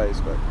over the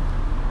place. But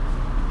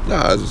no,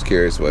 I was just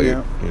curious what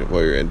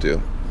you're into.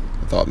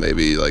 I thought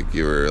maybe like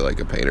you were like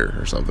a painter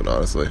or something.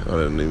 Honestly, I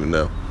didn't even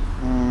know.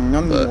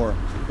 None more.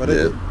 But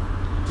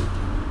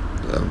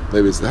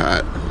maybe it's the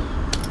hat.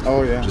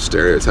 Oh yeah. Just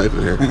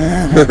stereotyping here.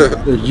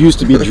 There used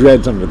to be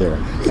dreads under there.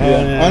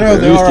 I know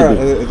There used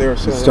to be. they're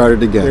still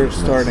Started again. They're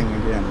starting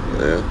again.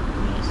 Yeah.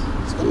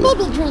 It's The cool.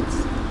 baby drinks.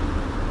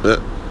 Yeah.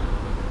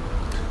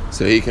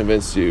 So he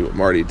convinced you,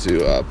 Marty,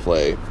 to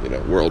play,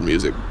 world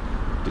music.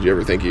 Did you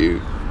ever think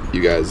you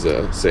guys,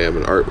 Sam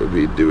and Art, would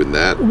be doing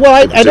that?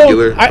 Well, in I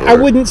particular, don't. I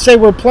wouldn't say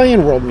we're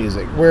playing world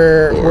music.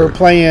 We're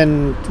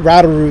playing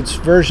Rattle Root's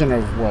version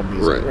of world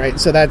music, right?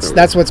 So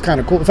that's what's kind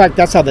of cool. In fact,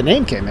 that's how the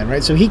name came in,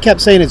 right? So he kept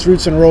saying it's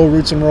roots and roll,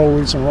 roots and roll,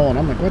 roots and roll, and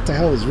I'm like, what the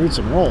hell is roots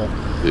and roll?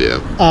 Yeah.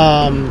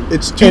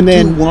 It's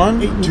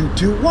 221,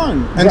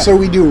 221, and so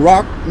we do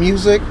rock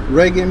music,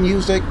 reggae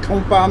music,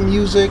 compa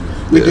music.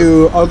 We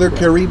do other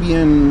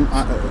Caribbean.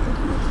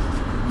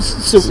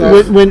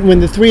 So when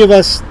the three of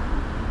us.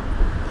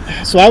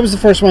 So I was the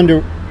first one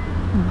to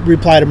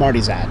reply to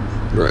Marty's ad,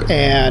 right?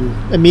 And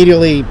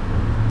immediately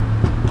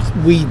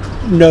we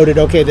noted,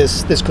 okay,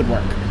 this could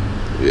work.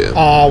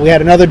 Yeah. We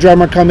had another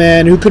drummer come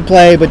in who could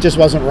play, but just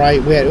wasn't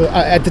right. We had,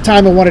 at the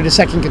time, I wanted a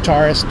second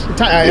guitarist.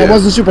 I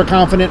wasn't super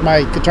confident in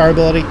my guitar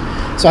ability,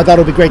 so I thought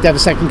it would be great to have a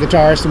second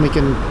guitarist, and we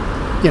can,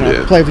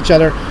 play with each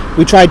other.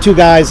 We tried two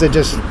guys that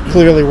just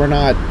clearly were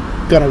not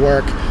going to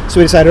work, so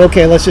we decided,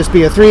 okay, let's just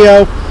be a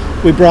trio.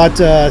 We brought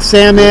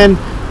Sam in.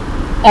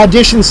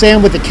 Audition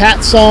Sam with the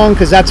Cat song,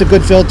 because that's a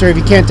good filter. If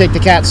you can't take the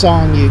Cat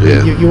song,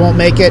 you won't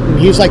make it. And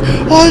he was like,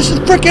 oh, this is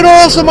freaking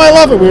awesome, I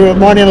love it. We were,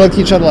 Marty and I looked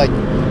at each other like,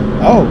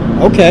 oh,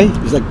 okay.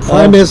 It's like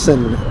Primus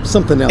and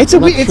something else.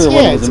 Anyway.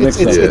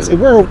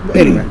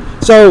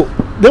 So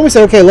then we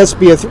said, okay, let's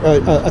be a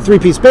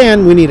three-piece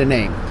band. We need a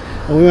name.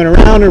 And we went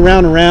around and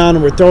around and around,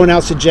 and we're throwing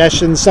out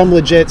suggestions, some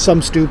legit,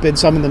 some stupid,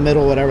 some in the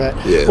middle, whatever.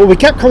 Yeah. But we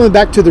kept coming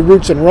back to the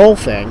roots and roll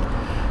thing,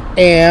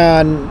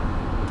 and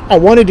I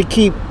wanted to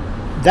keep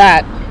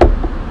that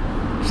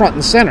front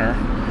and center,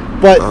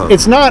 but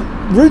it's not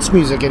roots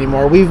music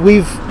anymore.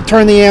 We've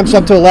turned the amps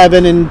up to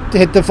 11 and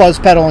hit the fuzz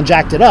pedal and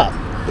jacked it up.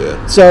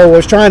 Yeah. So I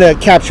was trying to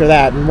capture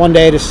that, and one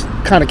day I just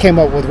kind of came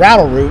up with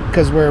Rattle Root,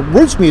 because we're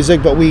roots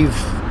music, but we've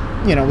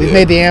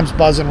made the amps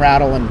buzz and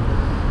rattle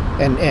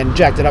and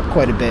jacked it up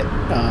quite a bit.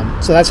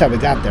 So that's how we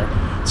got there.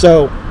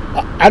 So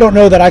I don't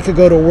know that I could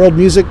go to a World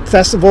Music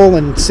Festival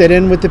and sit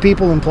in with the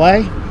people and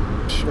play.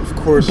 Of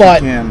course,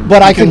 but you can.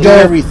 But I could go.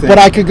 Everything. But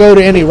I could go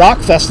to any rock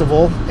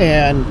festival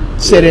and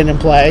sit in and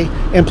play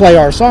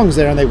our songs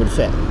there, and they would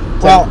fit.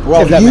 Well,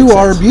 you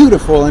are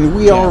beautiful, and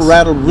we are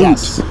Rattle Root.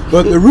 Yes.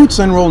 But the roots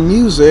and roll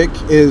music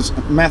is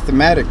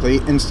mathematically,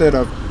 instead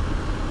of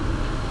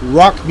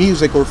rock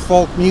music or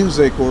folk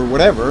music or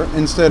whatever,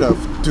 instead of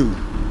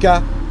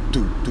do-ga,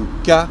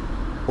 do-do-ga,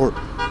 or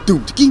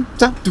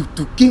do-do-ki-ta,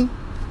 do-do-ki,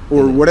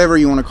 or whatever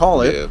you want to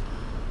call it,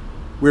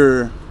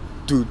 we're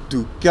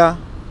do-do-ga,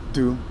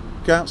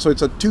 do-ga. So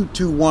it's a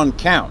 2-2-1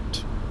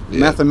 count.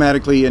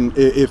 Mathematically, and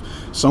if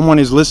someone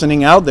is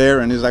listening out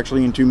there and is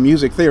actually into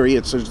music theory,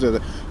 it's just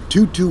a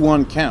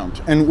 2-2-1 count.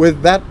 And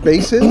with that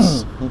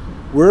basis,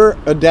 we're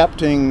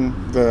adapting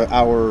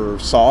our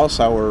sauce,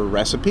 our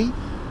recipe,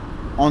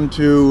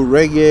 onto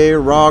reggae,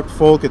 rock,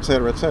 folk,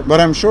 etc., etc. But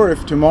I'm sure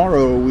if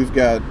tomorrow we've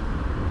got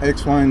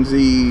X, Y, and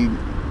Z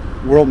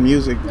world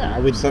music,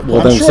 I'm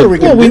sure we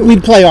can.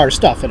 We'd play our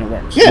stuff and it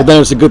works. Yeah. Well,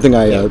 then it's a good thing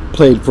I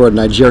played for a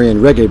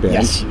Nigerian reggae band.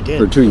 Yes, you did.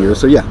 For 2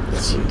 years. So yeah.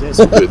 Yes, you did.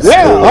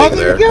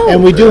 There you go.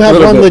 And we do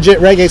have one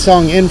legit reggae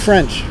song in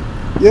French.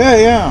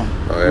 Yeah.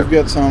 Oh, yeah. We've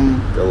got some.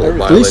 Got a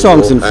little 3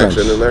 songs in French.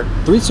 in there.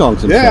 3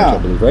 songs in French, I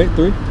believe, right?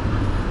 3?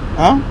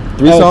 Huh?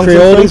 3 songs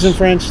Creoles in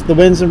French, the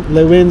winds in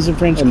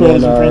French,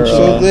 Creoles in French.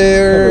 So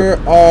there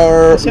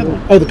are. What's the other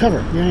one? Oh, the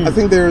cover. Yeah. I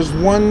think there's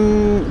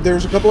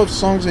a couple of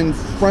songs in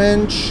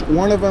French,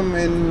 one of them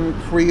in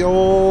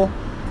Creole.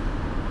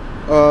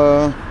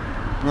 No,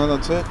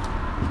 that's it.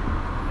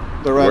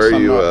 The rest. Where are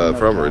I'm you not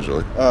from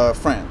originally?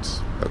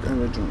 France. Okay.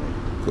 Originally.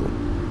 Cool.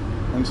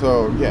 And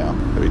so, yeah.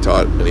 Have you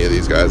taught any of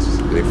these guys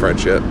any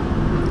French yet?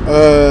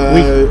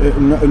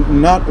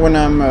 Not when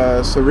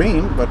I'm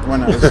serene, but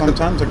when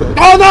sometimes I go,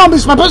 oh no,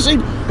 miss my pussy!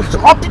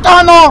 Oh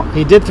putain, no!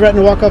 He did threaten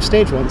to walk off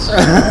stage once.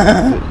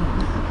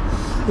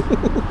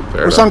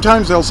 Or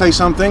sometimes they'll say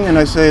something, and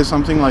I say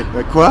something like,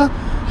 quoi?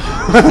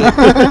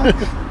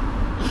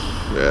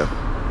 Yeah.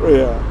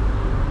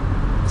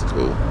 It's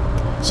cool.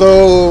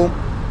 So,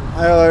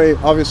 I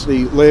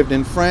obviously lived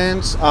in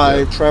France.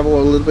 I travel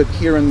a little bit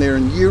here and there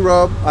in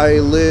Europe. I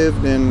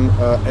lived in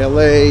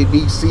LA,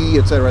 DC,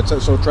 etc.,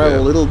 etc. So travel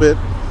a little bit.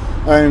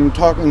 I'm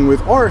talking with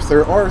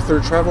Arthur. Arthur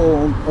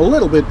traveled a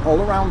little bit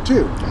all around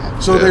too.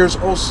 So there's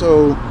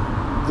also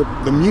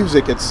the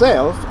music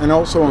itself, and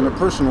also on a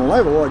personal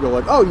level, I go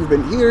like, oh, you've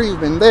been here, you've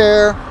been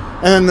there.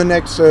 And then the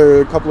next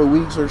couple of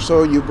weeks or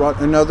so, you brought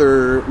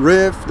another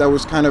riff that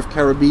was kind of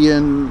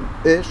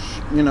Caribbean-ish,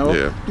 you know,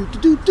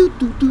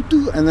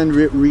 do, and then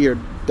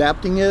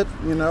re-adapting it,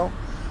 you know.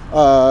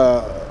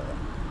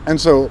 And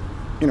so,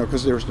 you know,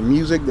 because there's the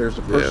music, there's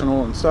the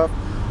personal and stuff.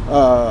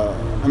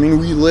 I mean,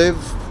 we live,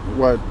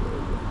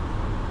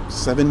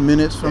 7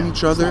 minutes from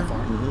each other?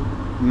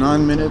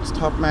 9 minutes,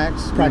 top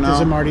max.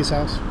 Practice at Marty's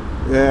house.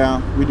 Yeah,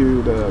 we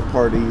do the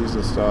parties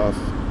and stuff.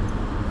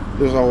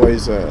 There's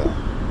always,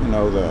 you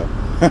know, the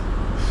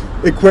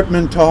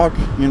equipment talk,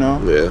 you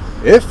know. Yeah.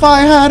 If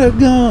I had a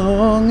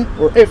gun,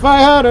 or if I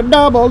had a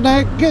double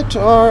neck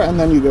guitar, and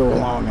then you go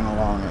along and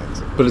along.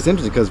 But it's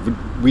interesting because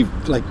we've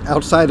like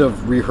outside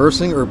of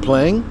rehearsing or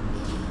playing,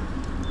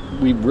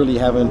 we really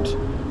haven't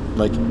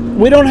like.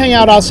 We don't hang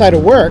out outside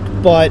of work,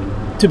 but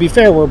to be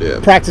fair,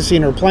 we're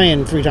practicing or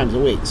playing 3 times a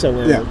week. So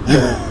we're,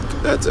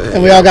 That's a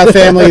and we all got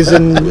families,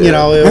 and you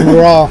know,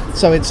 we're all.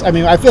 So it's. I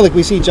mean, I feel like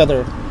we see each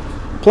other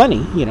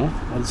plenty. You know,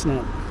 it's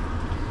not.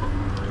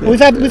 We've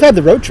had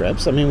the road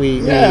trips. I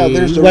mean,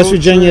 there's the West road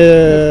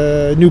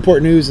Virginia,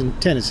 Newport News, and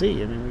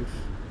Tennessee. I mean, we've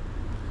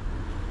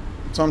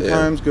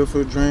sometimes go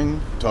for a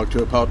drink, talk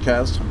to a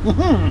podcast.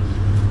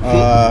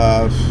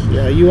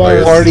 You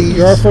are parties.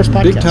 You're our first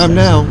podcast. Big time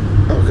now.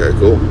 Okay,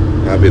 cool.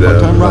 Happy to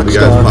Part-time help you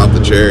guys rock star. pop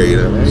the cherry, you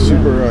know.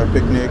 Super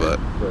picnic. But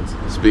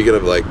speaking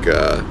of like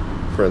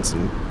friends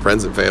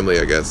and family,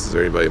 I guess, is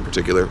there anybody in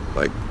particular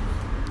like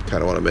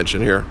kind of want to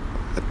mention here?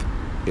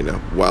 You know,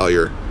 while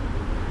you're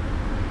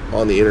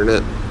on the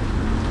internet.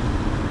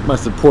 My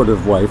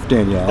supportive wife,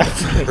 Danielle.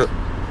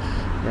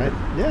 Right?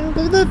 Yeah.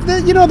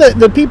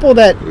 The people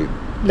that come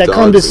to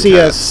Dogs and see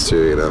cats us.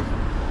 too, you know.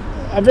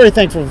 I'm very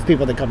thankful for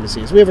people that come to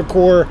see us. We have a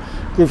core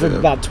group of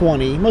about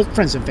 20, most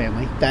friends and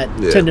family, that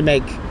tend to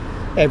make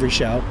every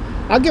show.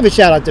 I'll give a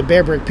shout out to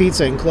Bear Brick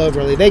Pizza in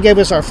Cloverly. They gave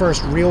us our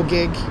first real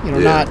gig, you know,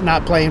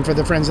 not playing for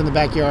the friends in the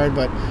backyard,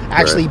 but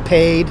actually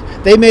paid.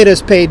 They made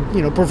us paid,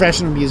 you know,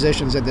 professional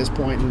musicians at this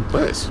point. And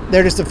Nice.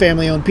 they're just a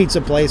family-owned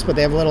pizza place, but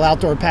they have a little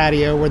outdoor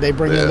patio where they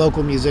bring in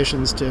local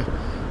musicians to. So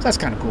that's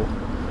kind of cool.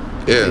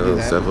 Yeah, do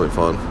it's that. definitely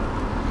fun.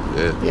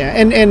 Yeah. Yeah,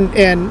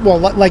 and well,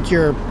 like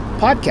your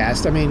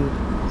podcast, I mean,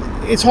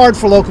 it's hard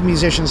for local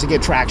musicians to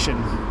get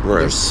traction.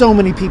 Right. There's so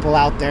many people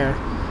out there,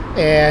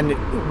 and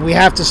we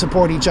have to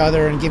support each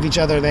other and give each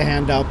other the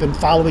hand up and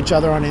follow each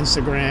other on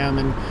Instagram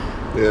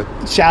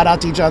and shout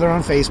out to each other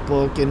on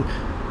Facebook. And,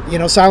 you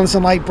know, Silence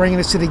and Light bringing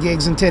us to the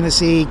gigs in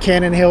Tennessee,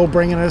 Cannon Hill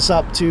bringing us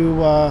up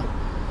to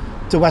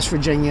West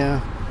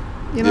Virginia.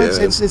 You know,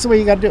 it's the way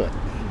you got to do it.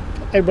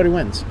 Everybody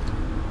wins.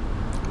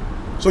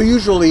 So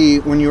usually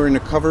when you're in a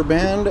cover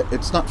band,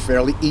 it's not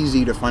fairly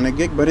easy to find a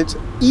gig, but it's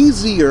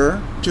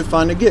easier to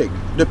find a gig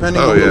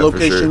depending on the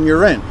location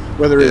you're in,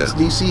 whether it's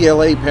DC,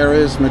 LA,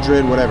 Paris,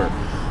 Madrid, whatever.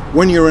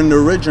 When you're an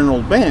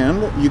original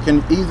band, you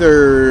can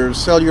either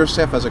sell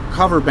yourself as a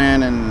cover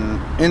band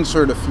and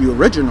insert a few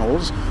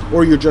originals,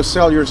 or you just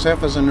sell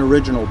yourself as an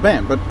original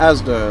band. But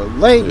as the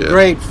late,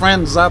 great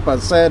Frank Zappa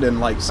said in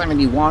like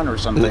 71 or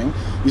something,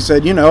 he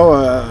said, you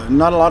know,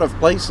 not a lot of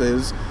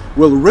places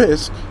will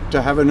risk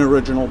to have an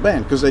original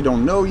band because they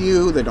don't know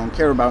you, they don't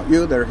care about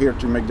you, they're here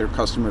to make their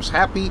customers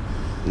happy.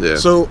 Yeah.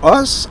 So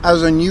us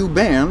as a new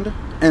band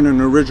and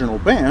an original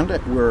band,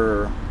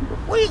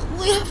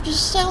 we have to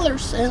sell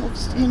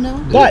ourselves, you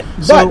know. But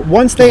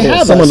once they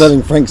have someone us,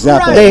 letting Frank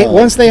Zappa.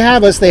 once they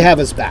have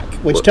us back,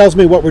 which tells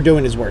me what we're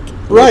doing is working.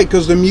 Right,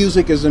 because the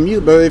music is the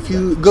music. But if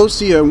you go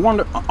see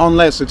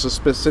unless it's a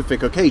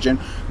specific occasion,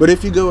 but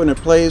if you go in a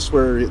place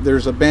where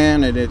there's a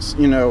band and it's,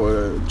 you know,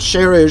 a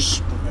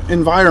cherished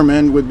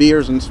environment with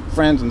beers and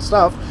friends and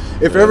stuff,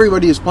 if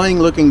everybody is playing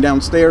looking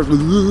downstairs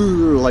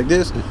like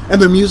this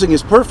and the music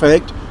is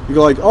perfect, you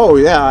go like, oh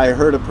yeah, I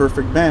heard a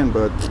perfect band,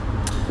 but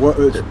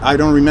I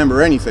don't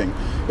remember anything.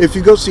 If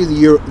you go see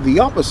the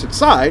opposite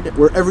side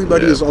where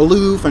everybody is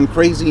aloof and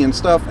crazy and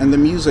stuff and the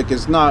music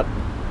is not,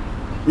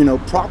 you know,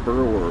 proper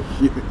or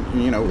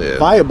you know,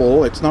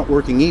 viable, it's not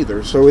working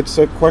either. So it's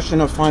a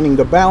question of finding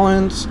the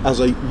balance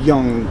as a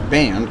young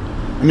band.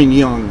 I mean,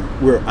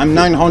 I'm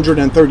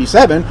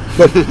 937,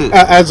 but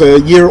as a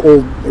year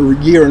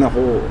and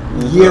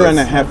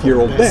a half year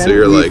old band, so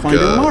you're like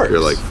Marks.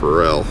 you're like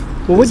Pharrell.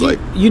 Well,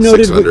 you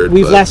noted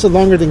we've lasted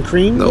longer than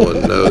Cream. No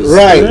one knows.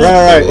 Right.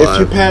 If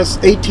you pass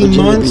 18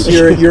 months,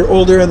 you're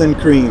older than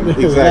Cream.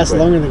 Exactly. We last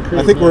longer than Cream.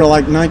 I think we're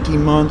like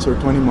 19 months or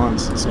 20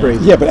 months. It's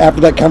crazy. Yeah, but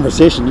after that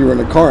conversation, you were in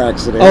a car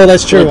accident. Oh,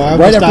 that's true. Like,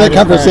 right after that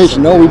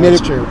conversation, we made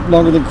it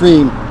longer than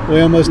Cream.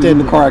 We almost did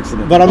in a car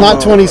accident. But I'm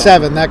not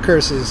 27. That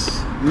curse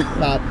is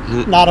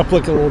not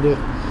applicable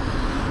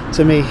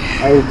to me.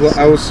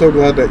 I was so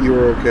glad that you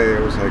were okay. I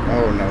was like,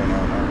 oh no,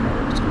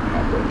 what's going to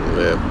happen?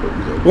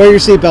 Yeah. Wear your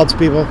seatbelts,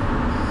 people.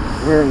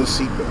 Wear the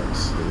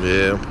seatbelts.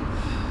 Yeah.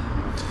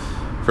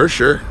 For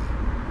sure.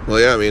 Well,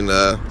 yeah, I mean,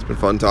 it's been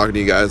fun talking to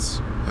you guys.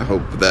 I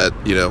hope that,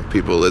 you know,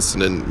 people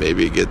listening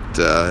maybe get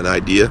an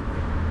idea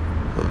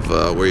of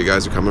where you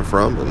guys are coming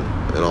from and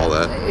all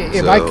that.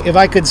 If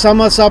I could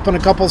sum us up in a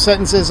couple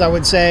sentences, I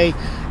would say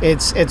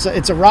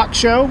it's a rock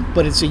show,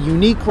 but it's a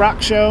unique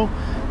rock show,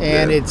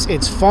 and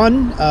it's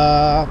fun.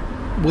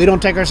 We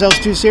don't take ourselves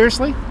too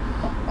seriously,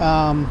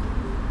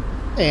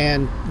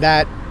 and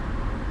that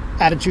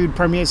attitude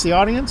permeates the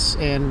audience.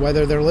 And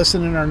whether they're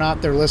listening or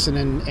not, they're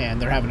listening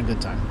and they're having a good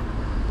time.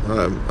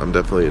 I'm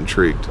definitely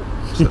intrigued.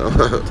 So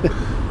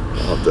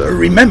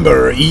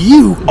remember,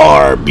 you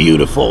are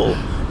beautiful,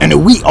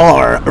 and we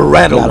are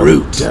Rattle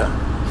Root.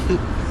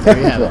 There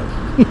you have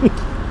it.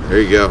 There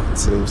you go. It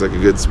seems like a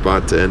good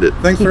spot to end it.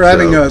 Thanks for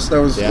having us. That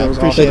was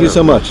awesome. Thank you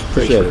so much.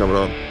 Appreciate Thanks for it. coming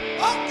on.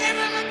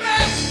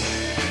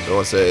 I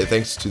want to say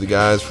thanks to the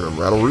guys from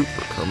Rattle Root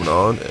for coming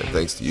on, and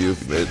thanks to you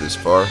if you made it this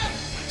far.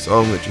 The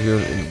song that you're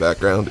hearing in the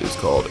background is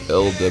called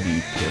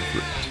LW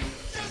Pamphlet.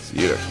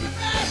 See you next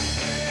week.